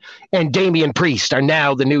Ripley, and Damian Priest are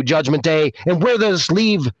now the new Judgment Day. And where does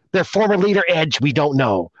leave their former leader Edge? We don't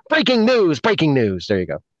know. Breaking news. There you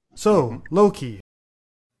go. So, Loki.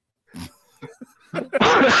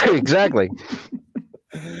 Exactly.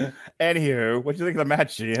 Anywho, what do you think of the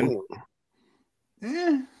match, Ian?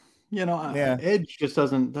 Edge just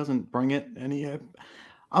doesn't bring it any.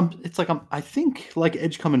 I think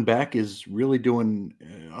Edge coming back is really doing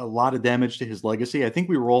a lot of damage to his legacy. I think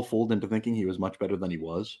we were all fooled into thinking he was much better than he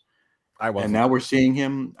was. I was, and now we're seeing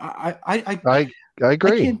him. I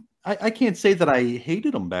agree. I can't say that I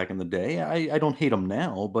hated him back in the day. I don't hate him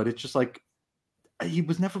now, but it's just like he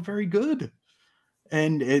was never very good.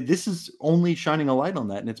 And this is only shining a light on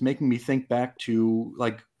that, and it's making me think back to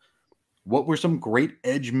what were some great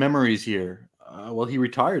Edge memories here. Well, he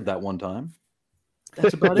retired that one time.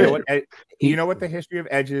 That's about it. You know what the history of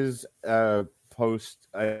Edge's post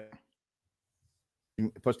tag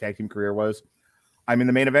team career was? I'm in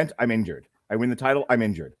the main event, I'm injured. I win the title, I'm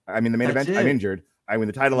injured. I'm in the main event, I'm injured. I win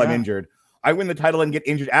the title, I'm injured. I win the title and get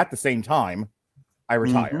injured at the same time. I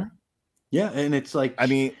retire. Mm-hmm. Yeah, and it's like, I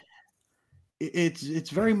mean, it's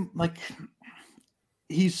very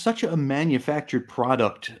he's such a manufactured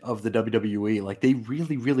product of the WWE. Like they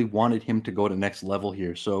really, really wanted him to go to next level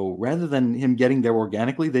here. So rather than him getting there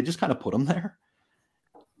organically, they just kind of put him there.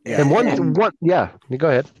 And you go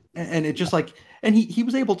ahead. And it just like, and he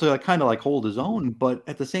was able to kind of like hold his own, but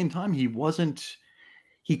at the same time, he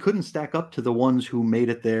couldn't stack up to the ones who made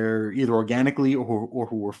it there either organically or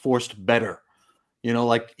who were forced better. You know,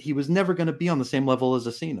 like he was never going to be on the same level as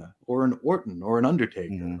a Cena or an Orton or an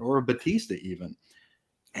Undertaker or a Batista even.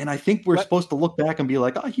 And I think we're supposed to look back and be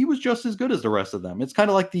like, oh, he was just as good as the rest of them. It's kind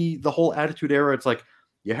of like the whole Attitude Era. It's like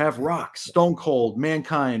you have Rock, Stone Cold,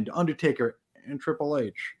 Mankind, Undertaker, and Triple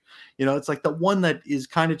H. You know, it's like the one that is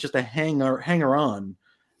kind of just a hanger on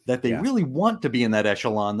that they really want to be in that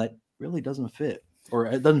echelon that really doesn't fit, or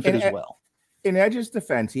it doesn't fit as well. In Edge's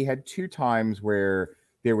defense, he had 2 times where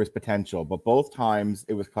there was potential, but both times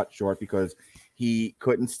it was cut short because he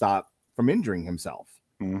couldn't stop from injuring himself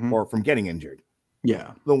or from getting injured.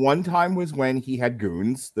 Yeah. The one time was when he had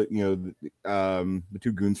goons, the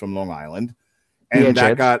 2 goons from Long Island, and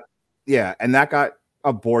that got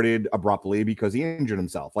aborted abruptly because he injured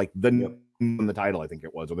himself. Like the title, I think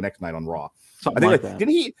it was, or the next night on Raw. Something I think like that.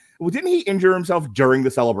 Didn't he injure himself during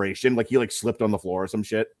the celebration? Like he slipped on the floor or some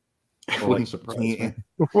shit. It wouldn't surprise me.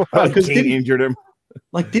 Because Kane injured him.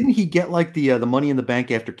 Like, didn't he get like the Money in the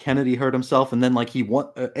Bank after Kennedy hurt himself, and then like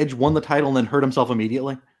Edge won the title and then hurt himself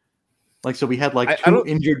immediately? Like, so we had like 2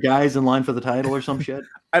 injured guys in line for the title or some shit.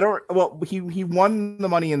 He won the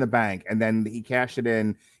Money in the Bank and then he cashed it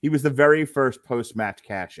in. He was the very first post-match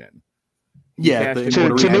cash in. Yeah,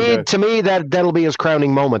 to me, that'll be his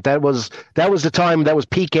crowning moment. That was the time. That was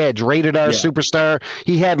peak Edge, rated R superstar.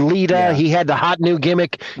 He had Lita. Yeah. He had the hot new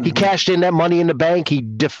gimmick. He cashed in that Money in the Bank. He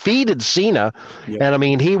defeated Cena, and I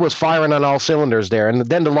mean, he was firing on all cylinders there. And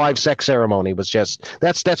then the live sex ceremony was just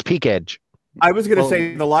that's peak Edge. I was going to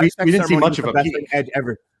say the live sex ceremony was the best thing Edge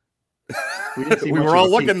ever. We were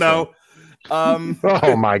all looking though.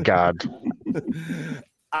 Oh my God!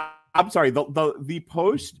 I'm sorry. The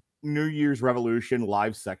post New Year's Revolution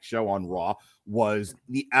live sex show on Raw was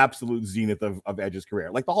the absolute zenith of Edge's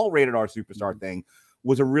career. Like the whole rated R superstar thing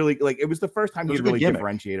was a really it was the first time he really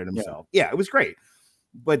differentiated himself. Yeah, it was great,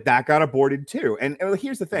 but that got aborted too. And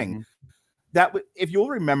here's the thing: that if you'll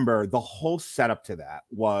remember, the whole setup to that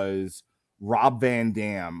was Rob Van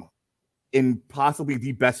Dam in possibly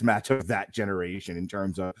the best match of that generation in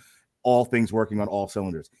terms of all things working on all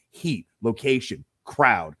cylinders: heat, location,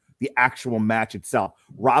 crowd, the actual match itself.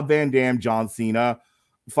 Rob Van Dam, John Cena,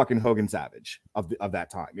 fucking Hogan Savage of that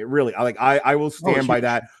time. It really, I will stand by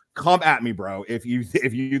that. Come at me, bro. If you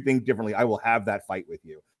think differently, I will have that fight with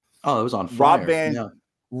you. Oh, it was on fire.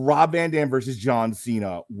 Rob Van Dam versus John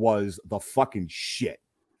Cena was the fucking shit.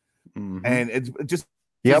 And it's just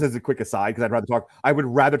as a quick aside, because I would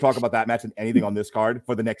rather talk about that match than anything on this card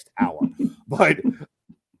for the next hour. But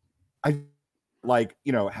I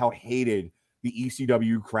how hated the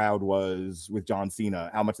ECW crowd was with John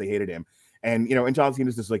Cena, how much they hated him. And, and John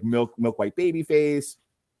Cena's this milk white baby face,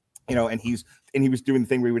 and he was doing the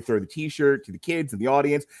thing where he would throw the t-shirt to the kids and the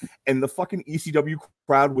audience, and the fucking ECW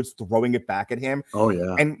crowd was throwing it back at him. Oh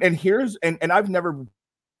yeah. And I've never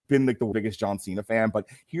been the biggest John Cena fan, but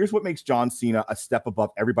here's what makes John Cena a step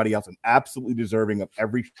above everybody else and absolutely deserving of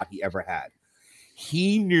every shot he ever had.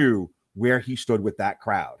 He knew where he stood with that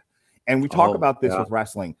crowd. And we talk about this with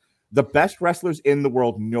wrestling. The best wrestlers in the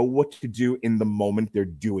world know what to do in the moment they're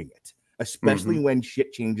doing it, especially when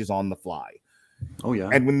shit changes on the fly. Oh yeah.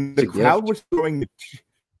 And when the crowd was throwing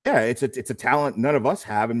it's a talent none of us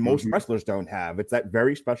have, and most wrestlers don't have. It's that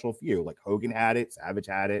very special few. Like Hogan had it, Savage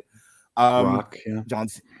had it, Rock, John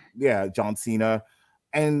Cena.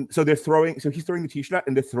 And so he's throwing the t-shirt out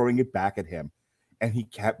and they're throwing it back at him, and he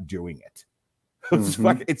kept doing it.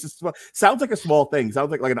 It's just sounds like a small thing. Sounds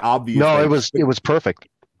like an obvious thing. It was perfect.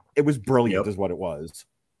 It was brilliant, is what it was.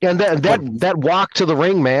 And that walk to the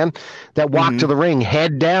ring, man, that walk to the ring,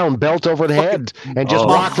 head down, belt over the head, and just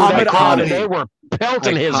walk through that crowd, and they were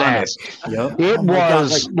pelting his ass. Yep. It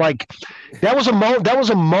was that was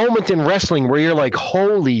a moment in wrestling where you're like,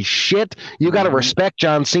 holy shit, you got to respect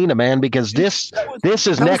John Cena, man, because this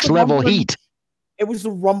is next level heat. It was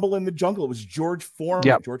the Rumble in the Jungle. It was George Foreman.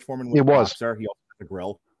 Yep. George Foreman was a boxer. He also had a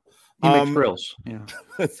grill. He makes grills. Yeah.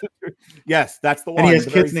 Yes, that's the one. And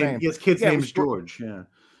he has kids names George. Yeah.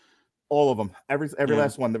 All of them. Every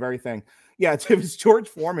last one. The very thing. Yeah, it was George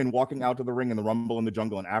Foreman walking out to the ring in the Rumble in the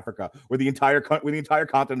Jungle in Africa, where the entire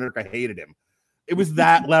continent hated him. It was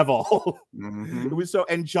that level. It was so.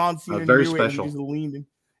 And John Cena very knew special. It.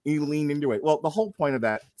 He leaned into it. Well, the whole point of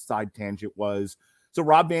that side tangent was. So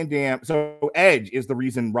Rob Van Dam. So Edge is the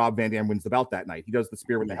reason Rob Van Dam wins the belt that night. He does the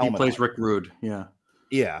spear with the helmet. He plays Rick Rude. Yeah.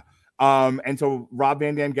 Yeah. And so Rob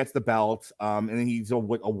Van Dam gets the belt, and then he's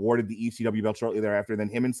awarded the ECW belt shortly thereafter. Then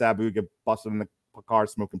him and Sabu get busted in the car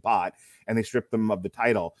smoking pot, and they strip them of the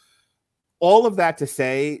title. All of that to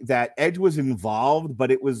say that Edge was involved,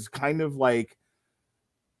 but it was kind of like,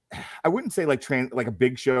 I wouldn't say like a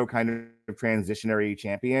Big Show kind of transitionary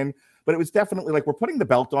champion, but it was definitely like, we're putting the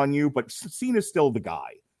belt on you, but Cena's still the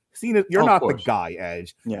guy. Cena, you're not the guy,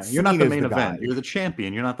 Edge. Yeah, you're not the main event. You're the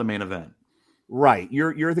champion. You're not the main event. Right.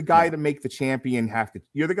 You're the guy to make the champion have to.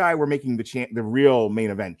 You're the guy we're making the real main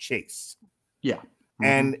event chase. Yeah.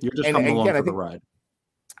 And you're just coming along for the ride.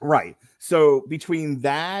 Right. So between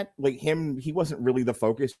that, like he wasn't really the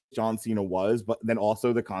focus. John Cena was, but then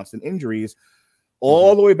also the constant injuries,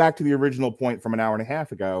 all the way back to the original point from an hour and a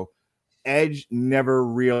half ago. Edge never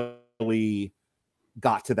really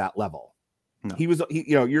got to that level. No. He was,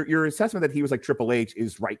 your assessment that he was like Triple H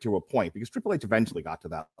is right to a point, because Triple H eventually got to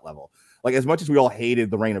that level. Like, as much as we all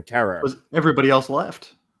hated the Reign of Terror, everybody else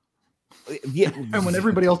left. Yeah, and when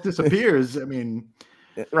everybody else disappears, I mean,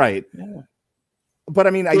 right. Yeah. But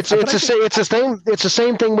I mean, it's the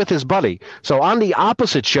same thing with his buddy. So on the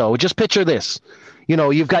opposite show, just picture this.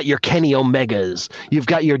 You've got your Kenny Omegas, you've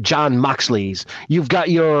got your John Moxleys, you've got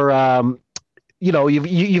your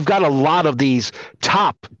you've got a lot of these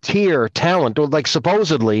top tier talent, like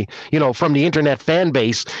supposedly, from the internet fan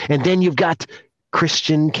base, and then you've got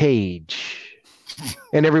Christian Cage,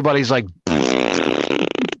 and everybody's like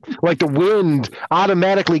the wind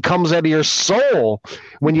automatically comes out of your soul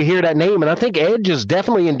when you hear that name. And I think Edge is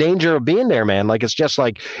definitely in danger of being there, man. Like, it's just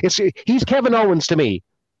like, he's Kevin Owens to me.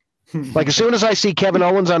 Like, as soon as I see Kevin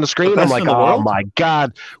Owens on the screen, I'm like, oh my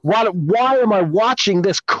God, why am I watching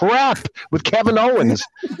this crap with Kevin Owens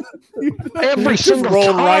every single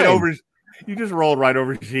time? You just rolled right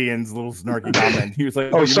over Sheehan's little snarky comment. He was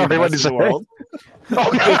like, "Oh, sorry, what did you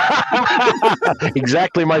say?"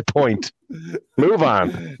 Exactly my point. Move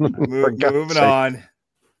on. Moving on.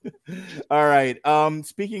 All right.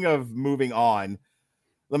 Speaking of moving on,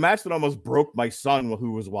 the match that almost broke my son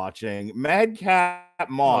who was watching, Madcap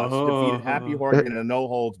Moss defeated Happy Horgan in a no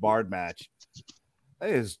holds barred match. That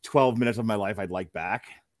is 12 minutes of my life I'd like back.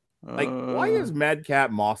 Like, why is Madcap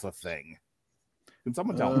Moss a thing? Can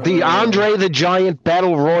someone tell me? The Andre the Giant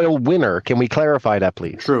Battle Royal winner. Can we clarify that,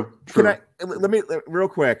 please? True. Let me real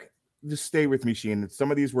quick. Just stay with me, Sheen.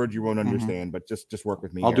 Some of these words you won't understand, but just work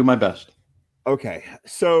with me. I'll do my best. Okay,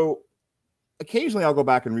 so occasionally I'll go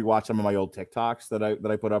back and rewatch some of my old TikToks that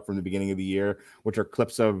I put up from the beginning of the year, which are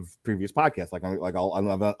clips of previous podcasts, like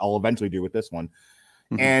I'll eventually do with this one.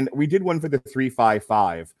 And we did one for the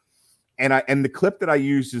 355. And the clip that I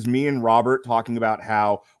used is me and Robert talking about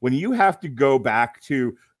how when you have to go back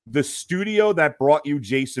to the studio that brought you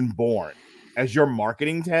Jason Bourne as your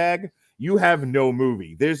marketing tag, you have no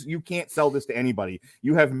movie. You can't sell this to anybody.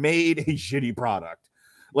 You have made a shitty product.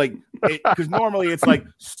 Like, because normally it's like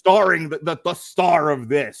starring the star of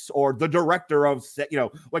this or the director of,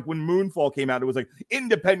 like when Moonfall came out, it was like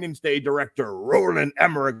Independence Day director Roland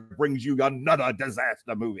Emmerich brings you another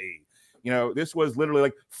disaster movie. This was literally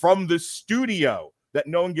like from the studio that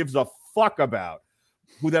no one gives a fuck about,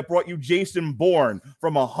 that brought you Jason Bourne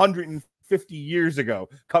from 150 years ago,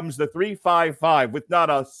 comes the 355 with not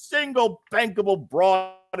a single bankable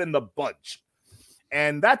broad in the bunch.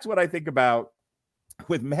 And that's what I think about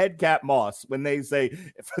with Madcap Moss when they say,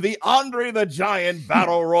 for the Andre the Giant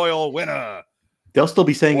Battle Royal winner. They'll still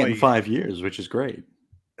be saying it in 5 years, which is great.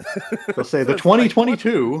 They'll say the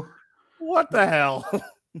 2022. What the hell?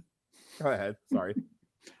 Go ahead. Sorry.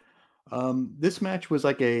 This match was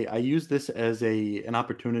like I used this as an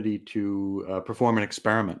opportunity to perform an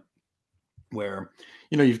experiment where,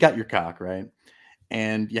 you've got your cock, right?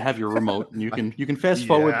 And you have your remote and you can fast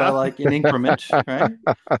forward by like an increment, right?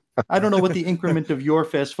 I don't know what the increment of your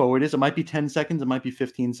fast forward is. It might be 10 seconds. It might be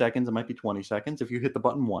 15 seconds. It might be 20 seconds if you hit the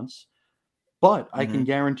button once. But I can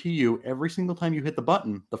guarantee you every single time you hit the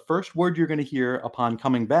button, the first word you're going to hear upon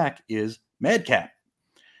coming back is Madcap.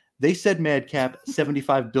 They said Madcap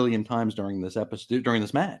 75 billion times during this episode, during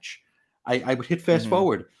this match. I would hit fast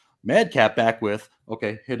forward. Madcap back with,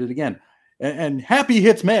 okay, hit it again. And Happy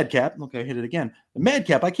hits Madcap. Okay, hit it again.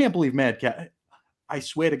 Madcap, I can't believe Madcap. I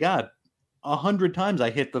swear to God, 100 times I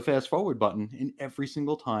hit the fast forward button, and every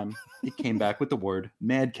single time it came back with the word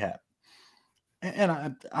Madcap.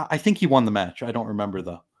 And I think he won the match. I don't remember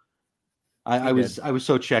though. I was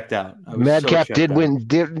so checked out. Madcap did win.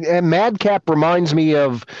 And Madcap reminds me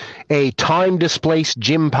of a time displaced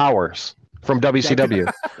Jim Powers from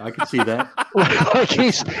WCW. I can see that. Like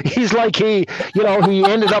he's like he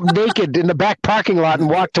ended up naked in the back parking lot and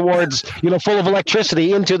walked towards, full of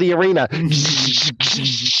electricity into the arena.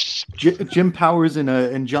 Jim Powers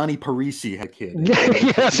and Johnny Parisi had a kid.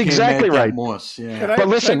 Yes, Became exactly Mad Cat right. Moss. Yeah. But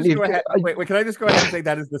listen, can I just go ahead and say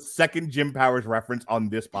that is the second Jim Powers reference on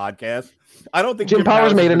this podcast? I don't think Jim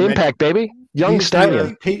Powers made has an been impact, baby. Young He's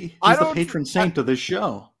stallion. He's I the don't- patron saint of this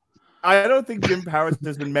show. I don't think Jim Powers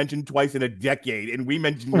has been mentioned twice in a decade, and we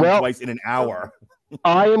mentioned him Well- twice in an hour.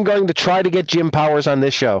 I am going to try to get Jim Powers on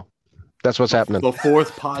this show. That's what's happening. The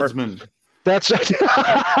fourth Podsman. That's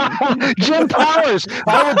Jim Powers.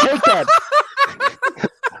 I will take that.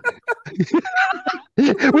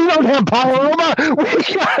 We don't have power over.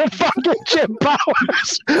 We got fucking Jim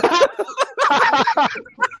Powers.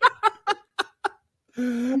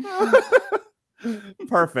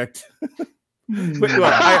 Perfect. Wait,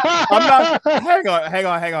 look, I'm not.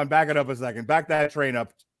 Hang on. Back it up a second. Back that train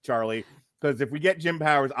up, Charlie. Because if we get Jim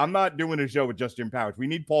Powers, I'm not doing a show with just Jim Powers. We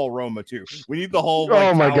need Paul Roma too. We need the whole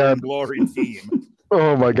Oh my Power God. and Glory team.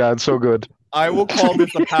 Oh my God, so good. I will call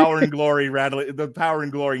this the Power and Glory the Power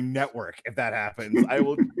and Glory Network if that happens. I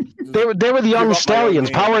will. They were the Give Young up my own Stallions.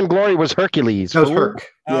 name. Power and Glory was Hercules. That was Herc.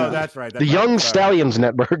 Oh, Yeah. that's right. The Young Stallions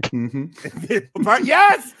Network. Mhm.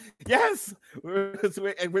 Yes.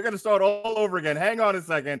 We're gonna start all over again. Hang on a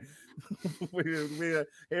second.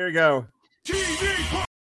 Here we go.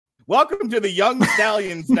 Welcome to the Young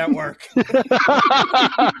Stallions Network.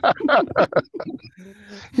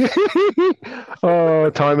 Oh,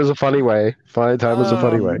 time is a funny way. Time is a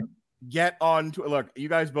funny way. Get on to look. You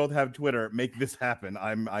guys both have Twitter. Make this happen.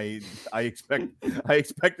 I expect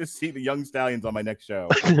to see the Young Stallions on my next show.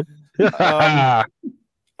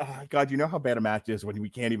 God, you know how bad a match is when we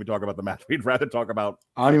can't even talk about the match. We'd rather talk about.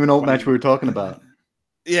 I don't even know what match we were talking about.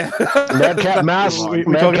 Yeah, Madcap Moss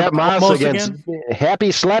against Happy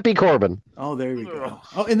Slappy Corbin. Oh, there we go.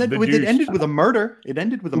 Oh, and then The it douche. ended with a murder.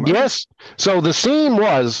 Yes. So the scene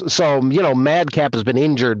was, Madcap has been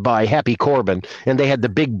injured by Happy Corbin, and they had the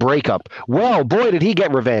big breakup. Well, boy, did he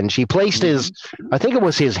get revenge. He placed I think it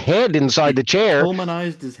was his head inside the chair.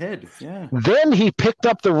 Pulmonized his head. Yeah. Then he picked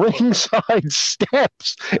up the ringside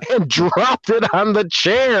steps and dropped it on the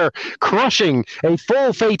chair, crushing a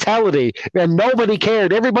full fatality, and nobody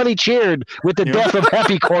cared. Everybody cheered with the death of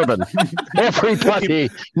Happy Corbin. Everybody.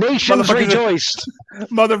 Nations Motherfuckers- rejoiced.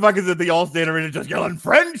 motherfuckers at the Allstate Arena just yelling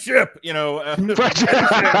friendship.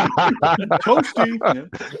 Toasty. Yeah.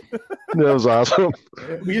 That was awesome.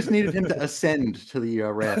 We just needed him to ascend to the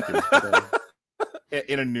rafters today.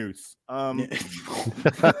 In a noose.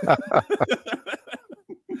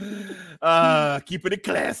 Keeping it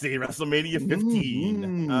classy. WrestleMania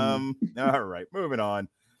 15. All right, moving on.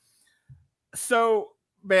 So,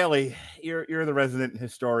 Bailey, you're the resident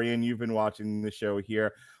historian. You've been watching the show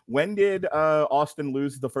here. When did Austin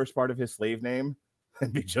lose the first part of his slave name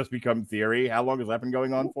and just become Theory? How long has that been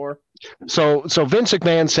going on for? So Vince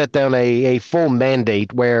McMahon set down a full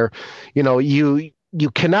mandate where, you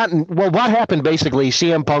cannot. Well, what happened basically?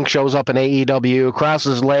 CM Punk shows up in AEW,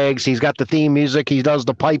 crosses legs. He's got the theme music. He does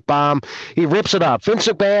the pipe bomb. He rips it up. Vince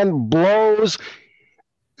McMahon blows.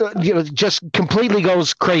 Just completely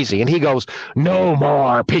goes crazy, and he goes, "No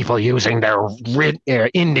more people using their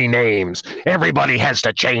indie names. Everybody has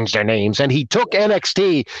to change their names." And he took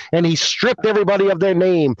NXT and he stripped everybody of their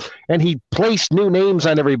name, and he placed new names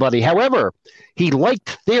on everybody. However, he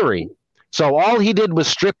liked Theory. So all he did was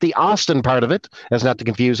strip the Austin part of it, as not to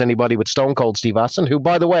confuse anybody with Stone Cold Steve Austin, who,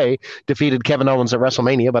 by the way, defeated Kevin Owens at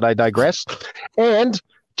WrestleMania, but I digress. And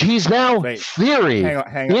he's now Theory. Hang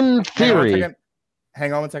on. In Theory.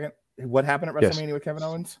 Hang on one second. What happened at WrestleMania with Kevin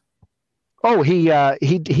Owens? Oh, he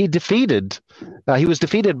defeated. He was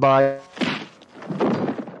defeated by.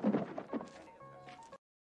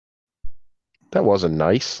 That wasn't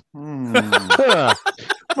nice.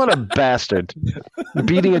 What a bastard!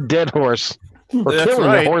 Beating a dead horse or That's killing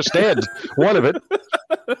right. the horse dead. One of it.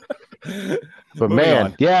 But Moving man,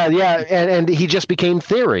 on. yeah, and he just became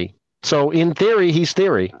Theory. So in theory, he's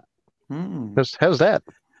Theory. How's that?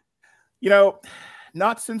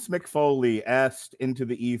 Not since Mick Foley asked into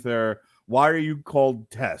the ether, "Why are you called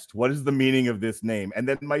Test? What is the meaning of this name?" And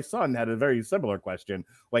then my son had a very similar question.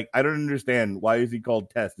 Like, I don't understand. Why is he called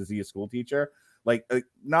Test? Is he a school teacher? Like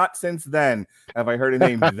not since then have I heard a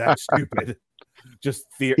name that stupid. Just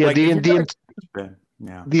Theory. Yeah, Like,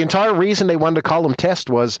 the entire reason they wanted to call him Test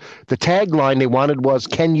was the tagline they wanted was,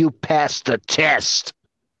 "Can you pass the test?"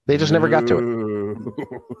 They just never got to it.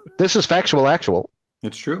 This is factual, actual.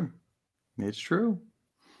 It's true. It's true.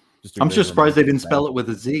 Just I'm just surprised they didn't spell it with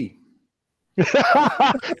a Z.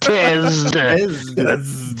 Test.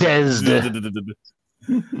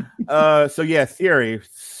 So yeah, Theory,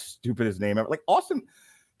 stupidest name ever. Like Austin,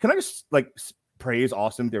 can I just praise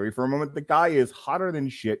Austin Theory for a moment. The guy is hotter than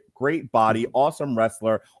shit. Great body, awesome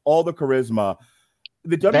wrestler, all the charisma.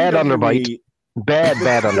 The Bad WWE, underbite. Bad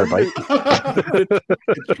underbite.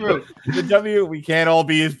 It's true. we can't all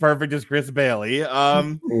be as perfect as Chris Bailey.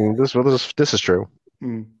 This is true.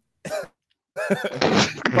 But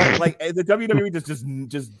like the WWE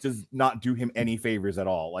just does not do him any favors at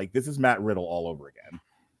all. Like this is Matt Riddle all over again.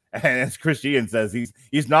 And as Christian says,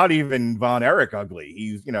 he's not even Von Erich ugly.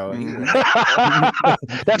 He's That's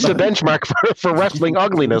the benchmark for wrestling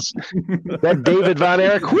ugliness. That David Von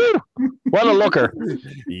Erich, whew, what a looker!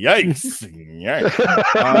 Yikes!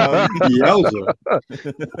 Yowza.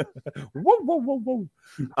 Whoa!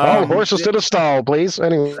 Horses to the stall, please.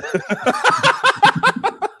 Anyway,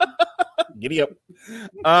 giddy up.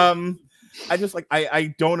 I just like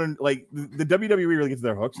I don't like the WWE really gets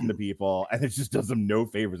their hooks into people, and it just does them no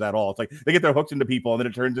favors at all. It's like they get their hooks into people, and then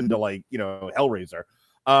it turns into like Hellraiser.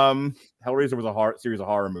 Hellraiser was a series of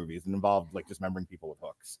horror movies and involved like dismembering people with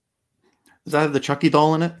hooks. Does that have the Chucky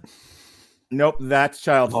doll in it? Nope, that's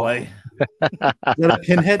Child's Play. Is that a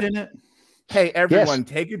pinhead in it? Hey, everyone,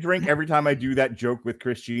 take a drink every time I do that joke with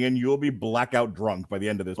Christian. You'll be blackout drunk by the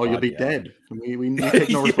end of this. Oh, you'll be dead. We take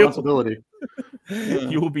no responsibility.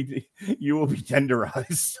 You will be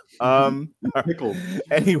tenderized. Pickled.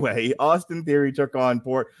 Anyway, Austin Theory took on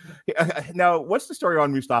Port. Now, what's the story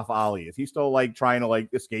on Mustafa Ali? Is he still like trying to like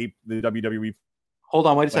escape the WWE? Hold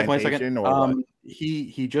on, wait a second. Or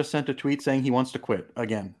He just sent a tweet saying he wants to quit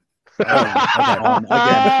again.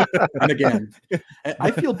 Again.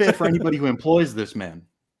 I feel bad for anybody who employs this man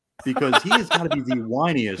because he has got to be the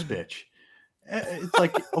whiniest bitch. It's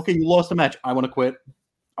like, okay, you lost a match. I want to quit.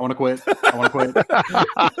 And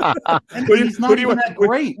he's not even that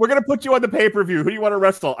great. We're gonna put you on the pay-per-view. Who do you want to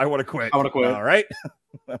wrestle? I want to quit. All right.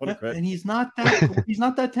 I want to quit. And he's not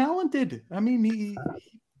that talented. I mean,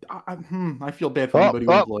 I feel bad for anybody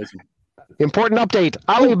who employs him. Important update.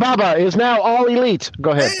 Alibaba is now all elite.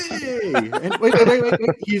 Go ahead. Hey! And wait.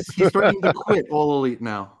 He's starting to quit all elite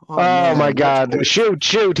now. Oh my God.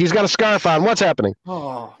 Shoot. He's got a scarf on. What's happening?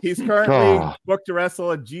 Oh. He's currently booked to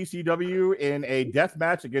wrestle at GCW in a death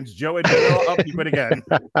match against Joe Adino. He quit again.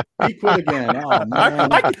 Oh,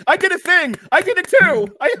 man. I did a thing. I did it too.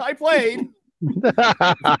 I played.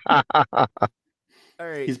 All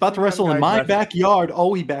right. He's about to wrestle in my backyard.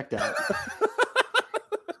 Oh, he backed out.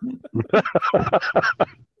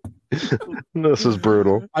 This is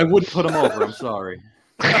brutal. I would put him over. I'm sorry.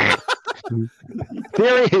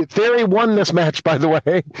 Theory won this match, by the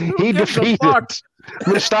way. He defeated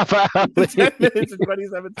Mustafa Ali. 10 minutes and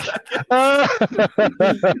 27 seconds.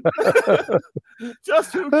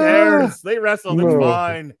 Just who cares? They wrestled. It's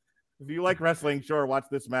fine. If you like wrestling, sure, watch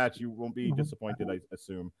this match. You won't be disappointed, I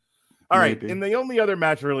assume. All right. And the only other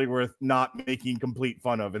match really worth not making complete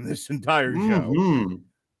fun of in this entire show.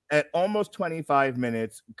 At almost 25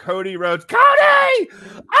 minutes, Cody Rhodes. Cody!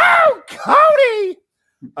 Oh, Cody!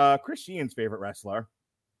 Chris Sheehan's favorite wrestler.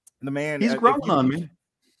 The man. He's growing on me.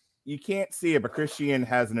 You can't see it, but Chris Sheehan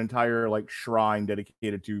has an entire like shrine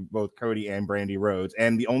dedicated to both Cody and Brandy Rhodes,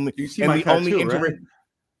 and the only and the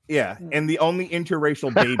only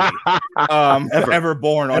interracial baby ever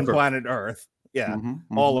born on planet Earth. Yeah,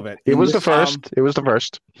 all of it. It was the first.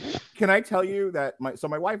 Can I tell you that my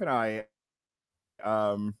wife and I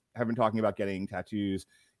have been talking about getting tattoos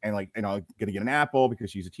and gonna get an apple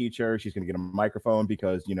because she's a teacher. She's gonna get a microphone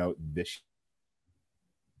because this.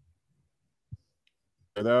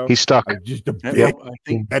 Though he's stuck. Just a big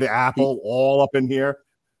red apple all up in here.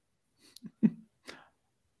 I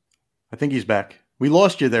think he's back. We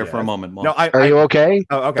lost you there for a moment, Mark. No, are you okay?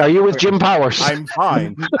 Oh, okay. Are you with Jim Powers? I'm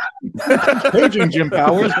fine. Paging Jim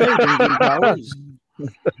Powers.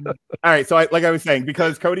 All right, so like I was saying,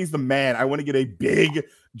 because Cody's the man, I want to get a big,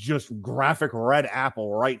 just graphic red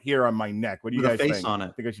apple right here on my neck. What do you guys think? With a face on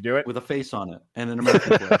it. Think I should do it? With a face on it and an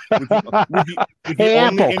American flag. with the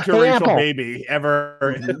only interracial baby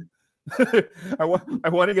ever. I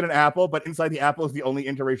want to get an apple, but inside the apple is the only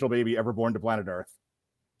interracial baby ever born to planet Earth.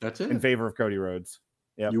 That's it. In favor of Cody Rhodes.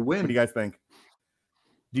 Yeah, you win. What do you guys think?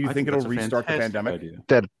 Do you think it'll restart the pandemic? Idea.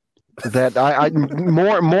 That I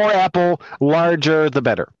more apple, larger the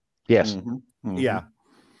better. Yes. Yeah.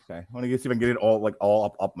 Okay. I want to see if I can get it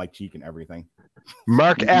all up my cheek and everything.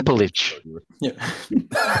 Mark Appelich. Yeah.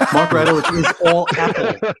 Mark Radulich is all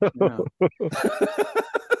apple.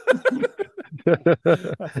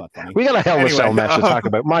 That's not funny. We got a hell of a cell match to talk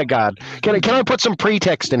about. My God. Can I put some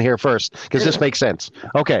pretext in here first? Because this makes sense.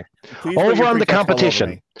 Okay. Over on the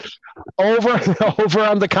competition. Over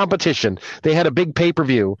on the competition, they had a big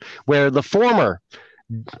pay-per-view where the former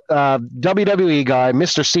WWE guy,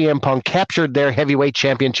 Mr. CM Punk, captured their heavyweight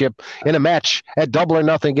championship in a match at Double or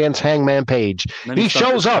Nothing against Hangman Page. He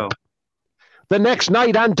shows up the next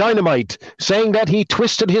night on Dynamite saying that he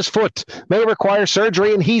twisted his foot, may require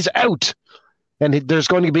surgery, and he's out. And there's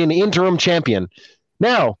going to be an interim champion.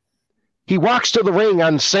 Now, he walks to the ring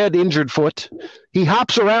on said injured foot. He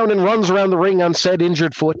hops around and runs around the ring on said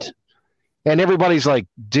injured foot. And everybody's like,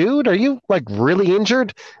 dude, are you like really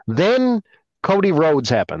injured? Then Cody Rhodes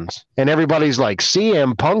happens. And everybody's like,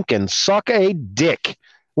 CM Punk can suck a dick.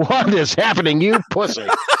 What is happening, you pussy?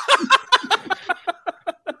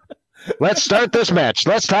 Let's start this match.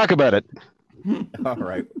 Let's talk about it. All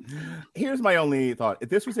right. Here's my only thought.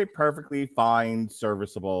 This was a perfectly fine,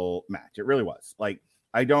 serviceable match. It really was. Like,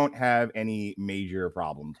 I don't have any major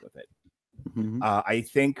problems with it. Mm-hmm. I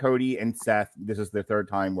think Cody and Seth, this is their third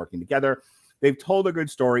time working together. They've told a good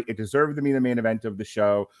story. It deserved to be the main event of the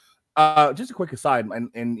show. Just a quick aside,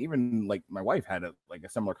 and even like my wife had a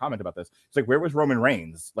similar comment about this. It's like, where was Roman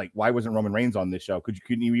Reigns? Like, why wasn't Roman Reigns on this show?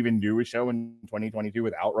 Couldn't you even do a show in 2022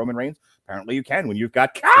 without Roman Reigns? Apparently you can when you've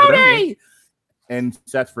got Cody and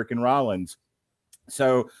Seth freaking Rollins.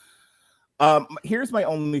 So here's my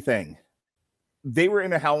only thing. They were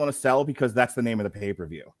in a Hell in a Cell because that's the name of the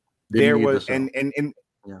pay-per-view. There was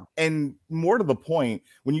and more to the point,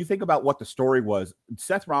 when you think about what the story was,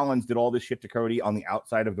 Seth Rollins did all this shit to Cody on the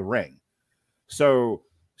outside of the ring. So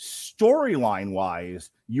storyline wise,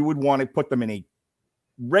 you would want to put them in a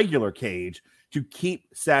regular cage to keep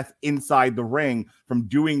Seth inside the ring from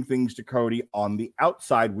doing things to Cody on the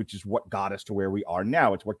outside, which is what got us to where we are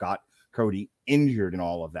now. It's what got Cody injured and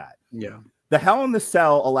all of that. Yeah. The Hell in the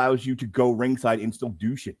Cell allows you to go ringside and still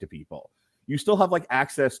do shit to people. You still have like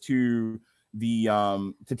access to the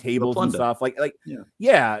to tables and stuff.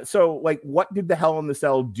 Yeah. So like, what did the Hell in the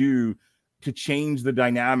Cell do to change the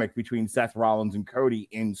dynamic between Seth Rollins and Cody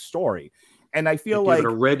in story? And I feel like it a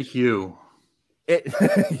red hue. We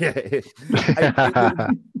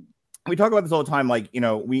talk about this all the time. Like, you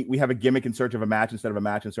know, we have a gimmick in search of a match instead of a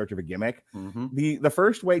match in search of a gimmick. Mm-hmm. The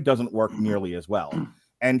first way doesn't work nearly as well.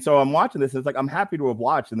 And so I'm watching this. It's like, I'm happy to have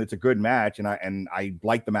watched, and it's a good match, and I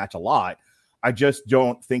like the match a lot. I just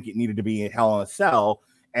don't think it needed to be a Hell in a Cell.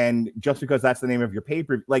 And just because that's the name of your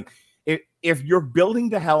paper, like if you're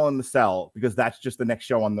building to Hell in the Cell because that's just the next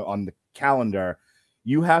show on the calendar,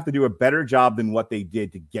 you have to do a better job than what they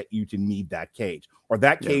did to get you to need that cage, or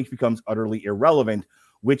that cage becomes utterly irrelevant,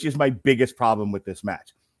 which is my biggest problem with this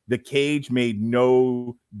match. The cage made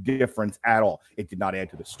no difference at all. It did not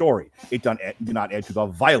add to the story. It did not add to the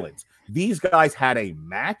violence. These guys had a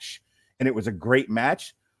match, and it was a great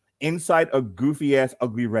match inside a goofy ass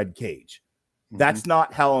ugly red cage. That's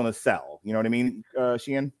not Hell in a Cell. You know what I mean,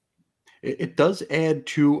 Sheehan? It does add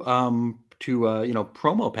to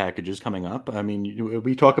promo packages coming up. I mean,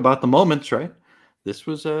 we talk about the moments, right? This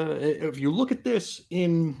was if you look at this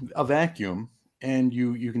in a vacuum and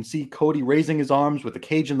you can see Cody raising his arms with the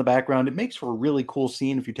cage in the background, it makes for a really cool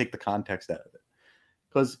scene if you take the context out of it.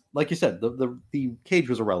 Because, like you said, the cage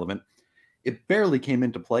was irrelevant. It barely came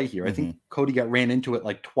into play here. I think Cody ran into it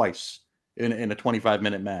like twice in a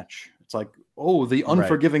 25-minute match. It's like, oh, the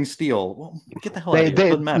unforgiving steel. Well, get the hell out of here. It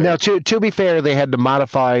doesn't matter. Now, to be fair, they had to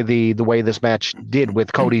modify the way this match did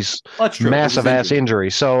with Cody's massive ass injury.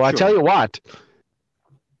 So I tell you what,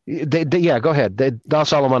 go ahead.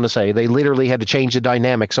 That's all I want to say. They literally had to change the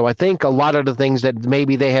dynamic. So I think a lot of the things that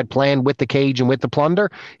maybe they had planned with the cage and with the plunder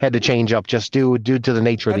had to change up just due to the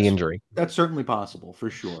nature of the injury. That's certainly possible, for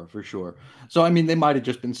sure. So, I mean, they might have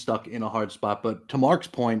just been stuck in a hard spot. But to Mark's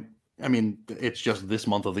point, I mean, it's just this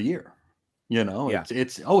month of the year. You know,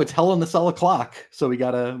 it's Hell in the Cell o'clock. So we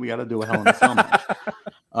gotta do a Hell in the Cell match.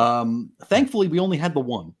 Thankfully, we only had the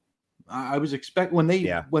one. I was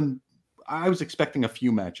I was expecting a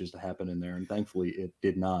few matches to happen in there, and thankfully it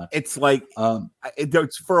did not. It's like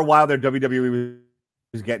for a while there, WWE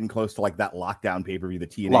was getting close to like that lockdown pay-per-view, the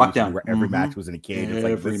TNA, where every match was in a cage. It's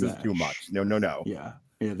like, this is too much. No. Yeah,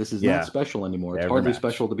 this is not special anymore. It's hardly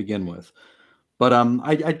special to begin with. But I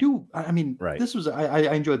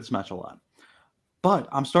enjoyed this match a lot. But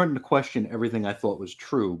I'm starting to question everything I thought was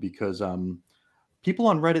true because people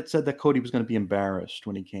on Reddit said that Cody was going to be embarrassed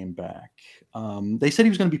when he came back. They said he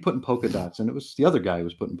was going to be putting polka dots, and it was the other guy who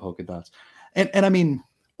was putting polka dots. And I mean,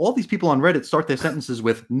 all these people on Reddit start their sentences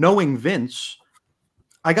with knowing Vince.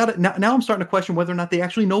 I got it. Now I'm starting to question whether or not they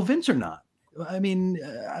actually know Vince or not. I mean,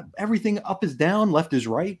 everything up is down, left is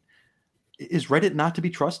right. Is Reddit not to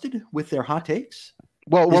be trusted with their hot takes?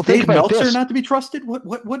 Well, is Dave Meltzer not to be trusted? What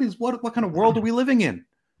kind of world are we living in?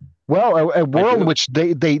 Well, a world which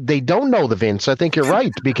they don't know the Vince. I think you're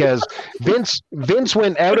right, because Vince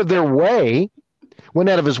went out of their way. went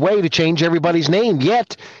out of his way to change everybody's name.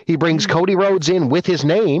 Yet he brings Cody Rhodes in with his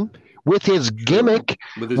name, with his gimmick,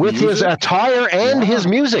 with his attire, and his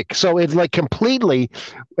music. So it's like completely,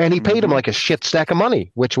 and he paid him like a shit stack of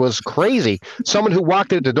money, which was crazy. Someone who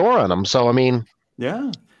walked out the door on him. So I mean,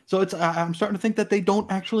 yeah. So it's I'm starting to think that they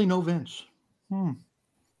don't actually know Vince.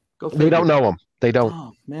 They don't know him. They don't.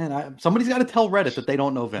 Oh man, somebody's got to tell Reddit that they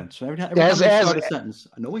don't know Vince. Every time they start a sentence,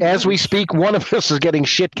 as we speak, one of us is getting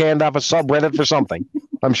shit canned off a subreddit for something.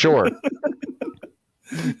 I'm sure.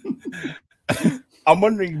 I'm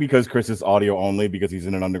wondering, because Chris is audio only, because he's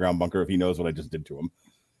in an underground bunker, if he knows what I just did to him.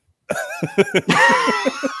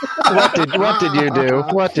 What did you do?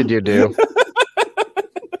 What did you do?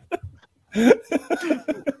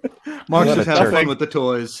 Mark's just having fun with the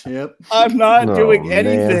toys. Yep. I'm not doing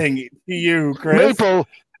anything to you, Chris.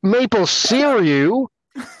 Maple Syrup.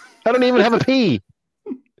 I don't even have a P.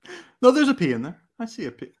 No, there's a P in there. I see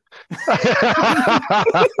a P.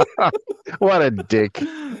 What a dick.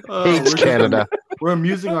 Hates Canada. We're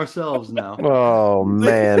amusing ourselves now. Oh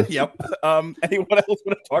man. Yep. Anyone else want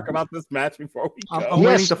to talk about this match before we go?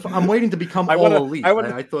 I'm waiting to become all elite.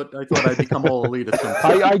 I thought I'd become all elite at some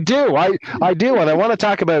point. I do, and I want to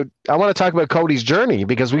talk about Cody's journey,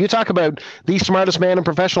 because when you talk about the smartest man in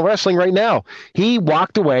professional wrestling right now, he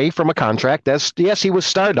walked away from a contract. Yes, he was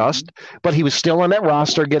Stardust, but he was still on that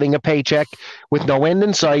roster getting a paycheck with no end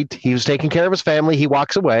in sight. He was taking care of his family. He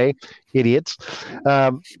walks away. Idiots.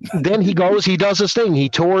 Then he does his thing. He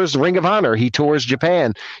tours Ring of Honor. He tours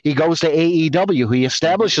Japan. He goes to AEW. He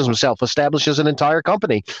establishes himself, establishes an entire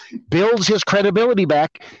company, builds his credibility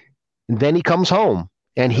back. And then he comes home,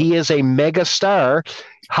 and he is a mega star,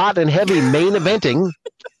 hot and heavy, main eventing.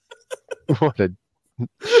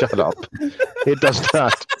 Shut up. It does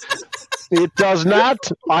not. It does not.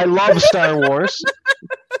 I love Star Wars.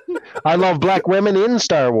 I love black women in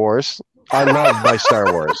Star Wars. I love my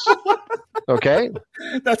Star Wars. Okay?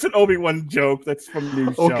 That's an Obi-Wan joke. That's from the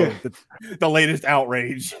new show. Okay. That's the latest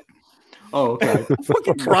outrage. Oh, okay.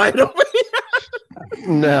 Fucking cried over here.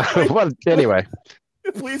 No. Well, anyway.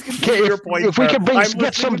 Please continue your point. If we could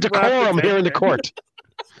get some decorum here in the court.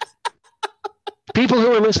 People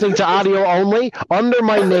who are listening to audio only, under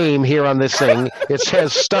my name here on this thing, it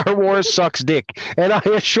says Star Wars sucks dick. And I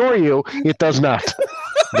assure you, it does not.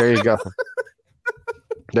 There you go.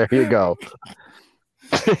 There you go.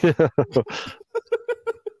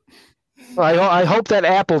 I hope that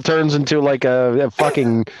apple turns into like a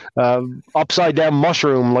fucking upside down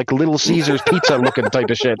mushroom, like Little Caesar's pizza looking type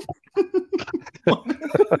of shit.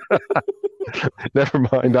 Never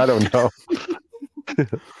mind. I don't know.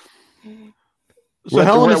 So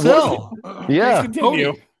Hell in a Cell. Yeah.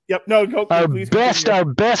 Continue. Yep. No. Go. Our Continue.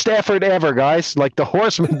 best effort ever, guys. Like the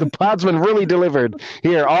Horseman, the Podsman really delivered.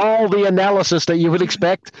 Here, all the analysis that you would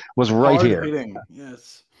expect was right Hard here. hitting.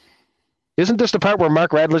 Yes. Isn't this the part where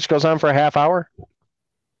Mark Radlich goes on for a half hour?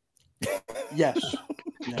 Yes.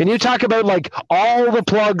 Can you talk about like all the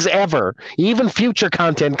plugs ever, even future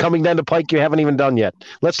content coming down the pike you haven't even done yet?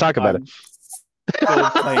 Let's talk about it. Still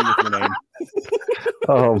playing with your name.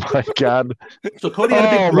 Oh my God! So Cody had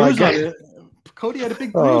a big bruise on it. Cody had a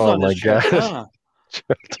big bruise on his chest.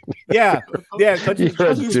 Yeah. You're a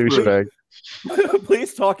douchebag.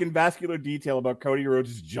 Please talk in vascular detail about Cody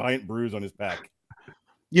Rhodes' giant bruise on his back.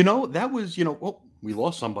 You know, that was, we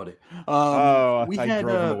lost somebody. I we drove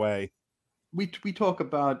him away. We talk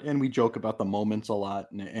about and we joke about the moments a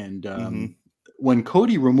lot. And when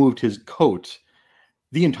Cody removed his coat,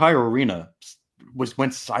 the entire arena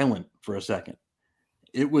went silent for a second.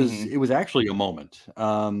 It was actually a moment.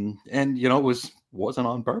 And it wasn't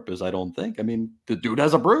on purpose, I don't think. I mean, the dude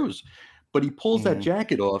has a bruise, but he pulls that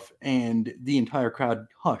jacket off and the entire crowd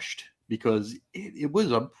hushed because it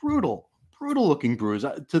was a brutal looking bruise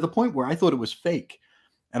to the point where I thought it was fake.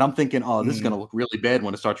 And I'm thinking, oh, this is going to look really bad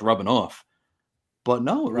when it starts rubbing off. But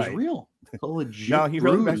no, it was real. A legit No, he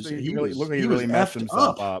really bruise. messed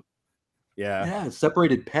himself up. Yeah,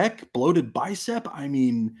 separated pec, bloated bicep. I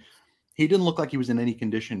mean, he didn't look like he was in any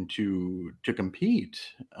condition to compete.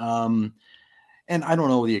 And I don't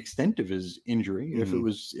know the extent of his injury, if it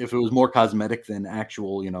was more cosmetic than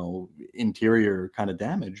actual, interior kind of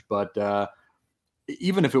damage. But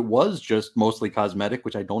even if it was just mostly cosmetic,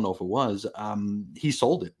 which I don't know if it was, he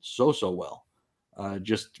sold it so well.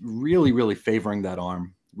 Just really, really favoring that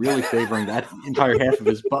arm, really favoring that entire half of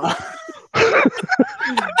his body.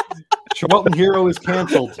 Charlton Hero is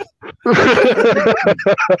canceled.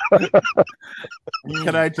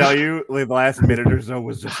 Can I tell you, the last minute or so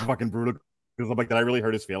was just fucking brutal. Because I'm like, did I really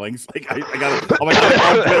hurt his feelings? Like, I got. Oh my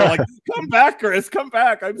god! On Twitter, like, come back, Chris, come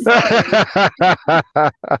back. I'm sorry.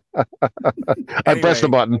 I pressed the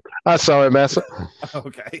button. I saw it, mess.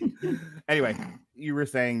 Okay. Anyway, you were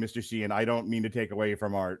saying, Mr. Sheehan, I don't mean to take away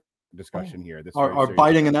from our discussion here. This Our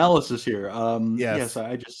biting analysis here. Yes. Yes,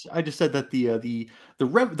 I just said that the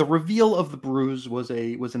reveal of the bruise was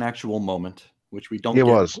an actual moment, which we don't.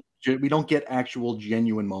 We don't get actual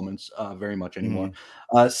genuine moments very much anymore.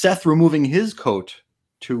 Seth removing his coat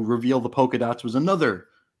to reveal the polka dots was another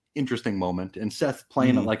interesting moment, and Seth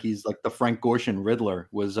playing it like he's like the Frank Gorshin Riddler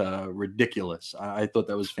was ridiculous. I thought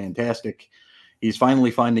that was fantastic. He's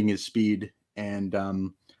finally finding his speed, and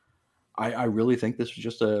I really think this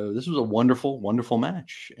was a wonderful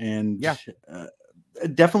match, and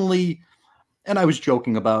definitely. And I was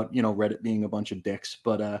joking about Reddit being a bunch of dicks,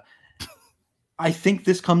 but I think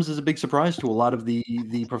this comes as a big surprise to a lot of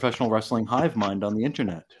the professional wrestling hive mind on the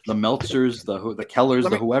internet. The Meltzers, the Kellers,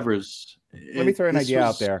 the whoever's. Let me throw an idea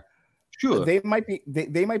out there. Sure, they might be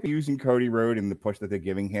using Cody Rhodes and the push that they're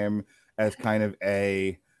giving him as kind of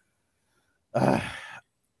a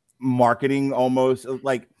marketing almost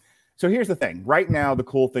like. So here's the thing. Right now, the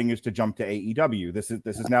cool thing is to jump to AEW. This is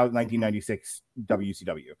now 1996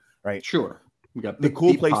 WCW, right? Sure. We got the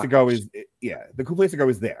cool place to go is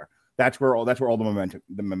there. That's where all the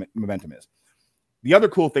momentum is. The other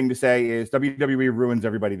cool thing to say is WWE ruins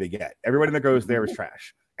everybody they get. Everybody that goes there is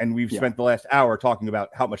trash. And we've spent the last hour talking about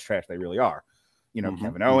how much trash they really are.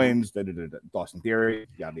 Kevin Owens, Dawson Theory,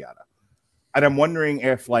 yada, yada. And I'm wondering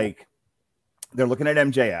if, like, they're looking at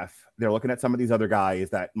MJF. They're looking at some of these other guys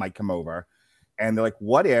that might come over. And they're like,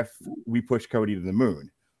 what if we push Cody to the moon?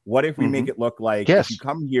 What if we make it look like if you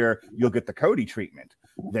come here, you'll get the Cody treatment?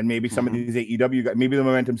 Then maybe some of these AEW guys, maybe the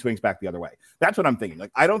momentum swings back the other way. That's what I'm thinking. Like,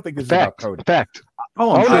 I don't think this is about Cody.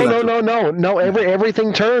 No.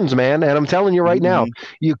 Everything turns, man. And I'm telling you right now,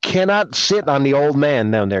 you cannot sit on the old man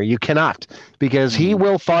down there. You cannot, because he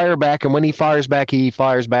will fire back. And when he fires back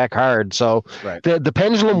hard. So the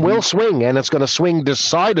pendulum will swing, and it's going to swing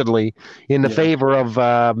decidedly in the favor of,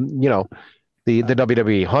 the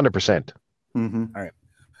WWE 100%.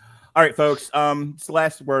 All right, folks. It's the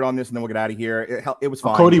last word on this, and then we'll get out of here. It was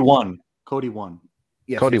fine. Cody won.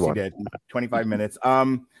 Yes, Cody won. He did. 25 minutes.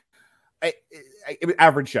 It was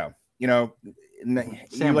average show. You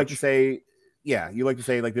like to say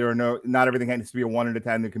like there are not everything has to be a 1 out of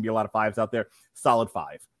 10. There can be a lot of 5s out there. Solid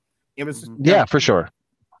 5. It was for sure.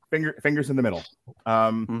 Fingers in the middle.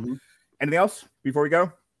 Anything else before we go?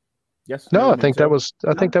 Yes. No, I think that was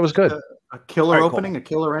good. A killer opening, a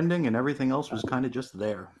killer ending, and everything else was kind of just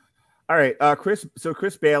there. All right, Chris. So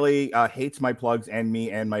Chris Bailey hates my plugs and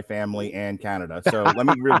me and my family and Canada. So let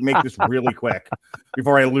me make this really quick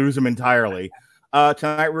before I lose him entirely.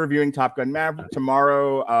 Tonight we're reviewing Top Gun Maverick.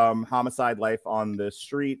 Tomorrow, Homicide: Life on the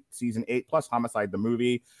Street, season 8 plus Homicide the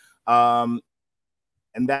movie. And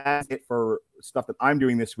that's it for stuff that I'm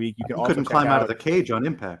doing this week. You can also couldn't climb out of the cage on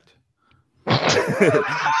Impact. I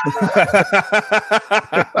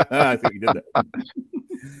think you did that.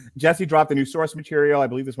 Jesse dropped the new source material. I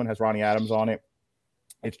believe this one has Ronnie Adams on it.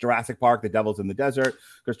 It's Jurassic Park, The Devil's in the Desert,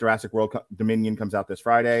 because Jurassic World Dominion comes out this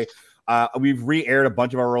Friday. We've re-aired a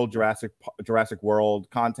bunch of our old Jurassic World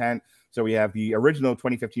content. So we have the original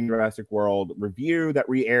 2015 Jurassic World review that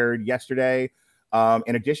re-aired yesterday.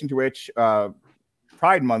 In addition to which,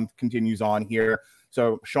 Pride Month continues on here.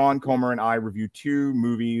 So Sean Comer and I reviewed 2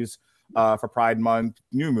 movies for Pride Month,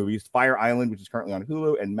 new movies: Fire Island, which is currently on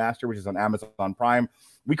Hulu, and Master, which is on Amazon Prime.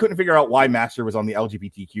 We couldn't figure out why Master was on the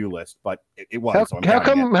LGBTQ list, but it was. How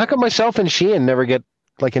come myself and Sheehan never get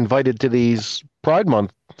invited to these Pride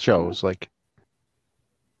Month shows? Like,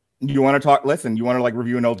 you want to talk? Listen, you want to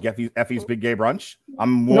review an old Effie's Big Gay Brunch?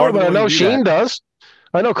 I'm more. No, but I know Sheehan does.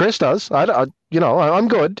 I know Chris does. I'm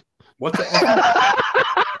good. What's that?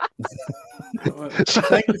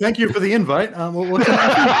 Thank you for the invite.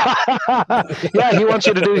 Yeah, he wants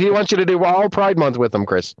you to do all Pride Month with him,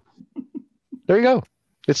 Chris. There you go.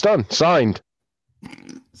 It's done. Signed.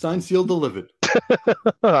 Signed, sealed, delivered.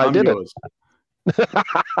 I did yours. It.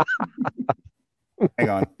 Hang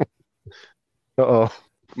on. Uh-oh.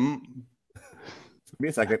 Give me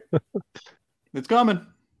a second. It's coming.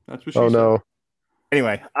 That's what she said. No.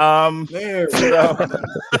 Anyway, there.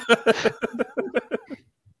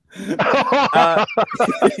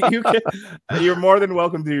 You're more than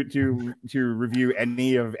welcome to review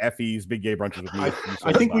any of Effie's Big Gay Brunches with me.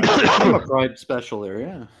 I think we should become a Pride special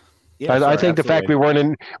there. Yeah, I sure, think the fact we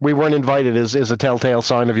weren't invited is a telltale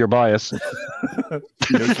sign of your bias.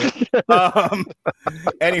 No shit.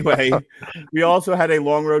 Anyway, we also had a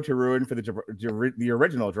long road to ruin for the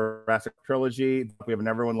original Jurassic trilogy. We have an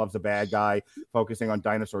Everyone Loves a Bad Guy focusing on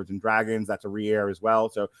dinosaurs and dragons. That's a re-air as well.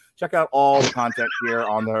 So check out all the content here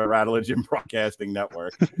on the Rattlegion Broadcasting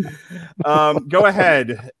Network. Go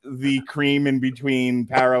ahead, the cream in between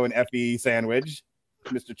Paro and FE sandwich,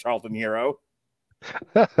 Mr. Charlton Hero.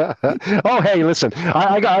 Oh, hey, listen,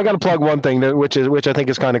 I got to plug one thing which I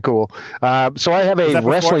think is kind of cool. So I have a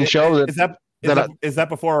wrestling show is that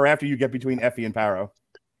before or after you get between Effie and Paro?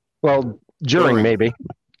 Well, during maybe.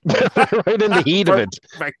 Right in the heat of it.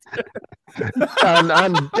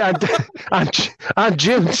 On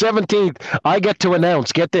June 17th, I get to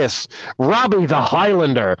announce, get this, Robbie the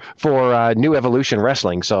Highlander for New Evolution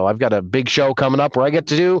Wrestling. So I've got a big show coming up where I get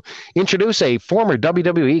to introduce a former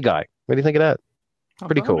WWE guy. What do you think of that?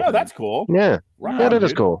 Pretty cool. Oh, that's cool. Yeah. Wow, yeah, that dude.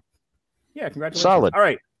 is cool. Yeah, congratulations. Solid. All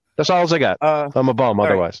right. That's all I got. I'm a bum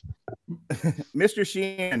otherwise. Right. Mr.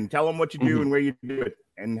 Sheehan, tell them what you do and where you do it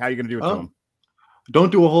and how you're going to do it to them.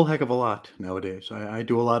 Don't do a whole heck of a lot nowadays. I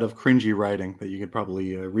do a lot of cringy writing that you could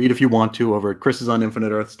probably read if you want to over at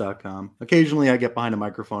chrisisoninfiniteearths.com. Occasionally I get behind a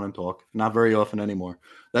microphone and talk. Not very often anymore.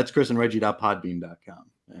 That's chrisandreggie.podbean.com.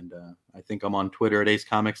 And I think I'm on Twitter at Ace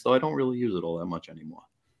Comics, though I don't really use it all that much anymore.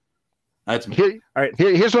 That's me. All right.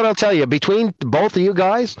 Here's what I'll tell you. Between both of you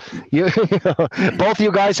guys, both of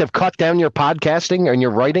you guys have cut down your podcasting and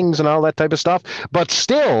your writings and all that type of stuff, but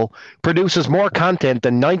still produces more content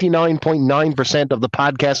than 99.9% of the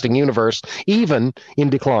podcasting universe, even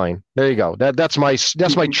in decline. There you go. That's my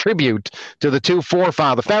tribute to the two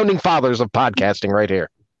founding fathers of podcasting right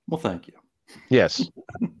here. Well, thank you. Yes.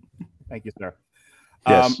 Thank you, sir.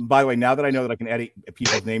 Yes. By the way, now that I know that I can edit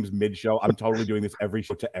people's names mid-show, I'm totally doing this every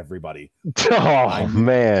show to everybody. Oh,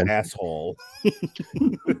 man. Asshole.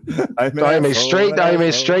 I am a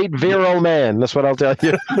straight virile man. That's what I'll tell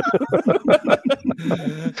you.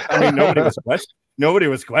 I mean, nobody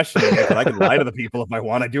was questioning it, but I can lie to the people if I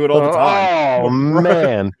want. I do it all the time. Oh,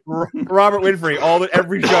 man. Robert Winfrey,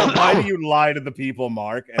 every show. Why do you lie to the people,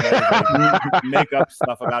 Mark? And make up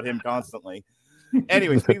stuff about him constantly.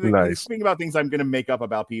 Anyway, speaking about things I'm going to make up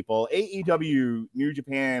about people, AEW, New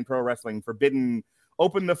Japan Pro Wrestling,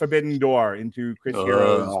 open the forbidden door into Chris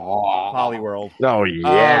Hero's Polyworld. Oh,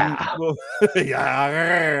 yeah.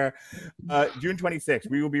 June 26th,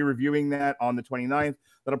 we will be reviewing that on the 29th.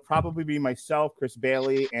 That'll probably be myself, Chris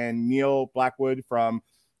Bailey, and Neil Blackwood from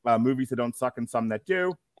Movies That Don't Suck and Some That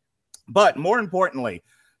Do. But more importantly,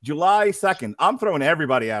 July 2nd, I'm throwing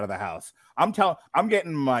everybody out of the house. I'm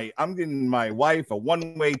getting my wife a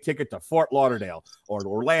one-way ticket to Fort Lauderdale or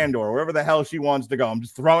Orlando or wherever the hell she wants to go. I'm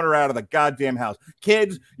just throwing her out of the goddamn house.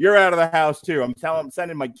 Kids, you're out of the house too. I'm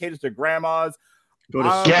sending my kids to grandma's. Go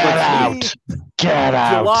to Get out.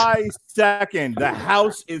 July 2nd, the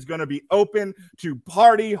house is going to be open to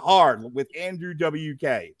party hard with Andrew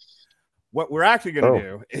WK. What we're actually going to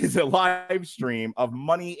do is a live stream of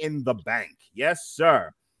Money in the Bank. Yes,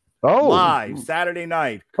 sir. Live Saturday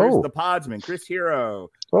night. The Podsman, Chris Hero.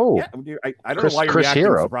 Yeah, I don't know why you're reacting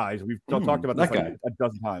surprised. We've talked about this like a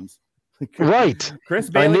dozen times. Right.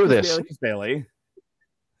 Chris Bailey. I knew this. Chris Bailey.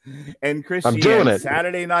 And Chris I'm doing it.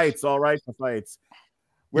 Saturday nights, all right for fights.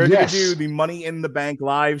 We're going to do the Money in the Bank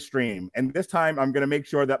live stream. And this time I'm going to make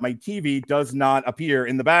sure that my TV does not appear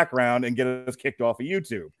in the background and get us kicked off of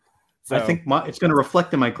YouTube. So, I think it's going to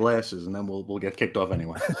reflect in my glasses, and then we'll get kicked off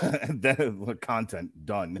anyway. Content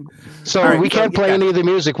done. So we can't play any of the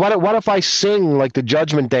music. What if I sing like the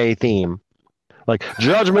Judgment Day theme? Like,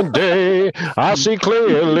 Judgment Day, I see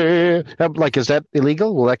clearly. Like, is that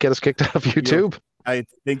illegal? Will that get us kicked off YouTube? I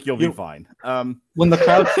think you'll be fine. When the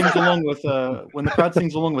crowd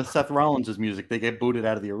sings along with Seth Rollins' music, they get booted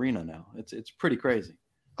out of the arena now. It's pretty crazy.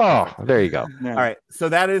 Oh, there you go. Yeah. All right. So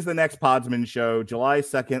that is the next Podsman show, July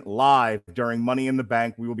 2nd, live during Money in the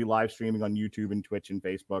Bank. We will be live streaming on YouTube and Twitch and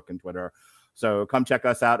Facebook and Twitter. So come check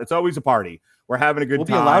us out. It's always a party. We're having a good time.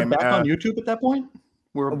 We'll be allowed back on YouTube at that point?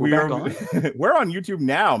 We're back on? We're on YouTube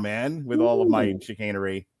now, man, with all of my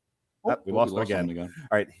chicanery. We lost him again.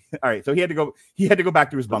 All right. So he had to go back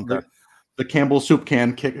to his bunker. The Campbell soup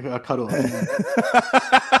can cut off.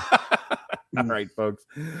 All right, folks.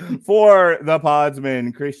 For the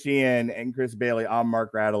Podsman, Chris Sheehan, and Chris Bailey, I'm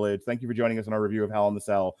Mark Rattledge. Thank you for joining us on our review of Hell in the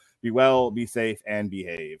Cell. Be well, be safe, and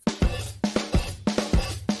behave.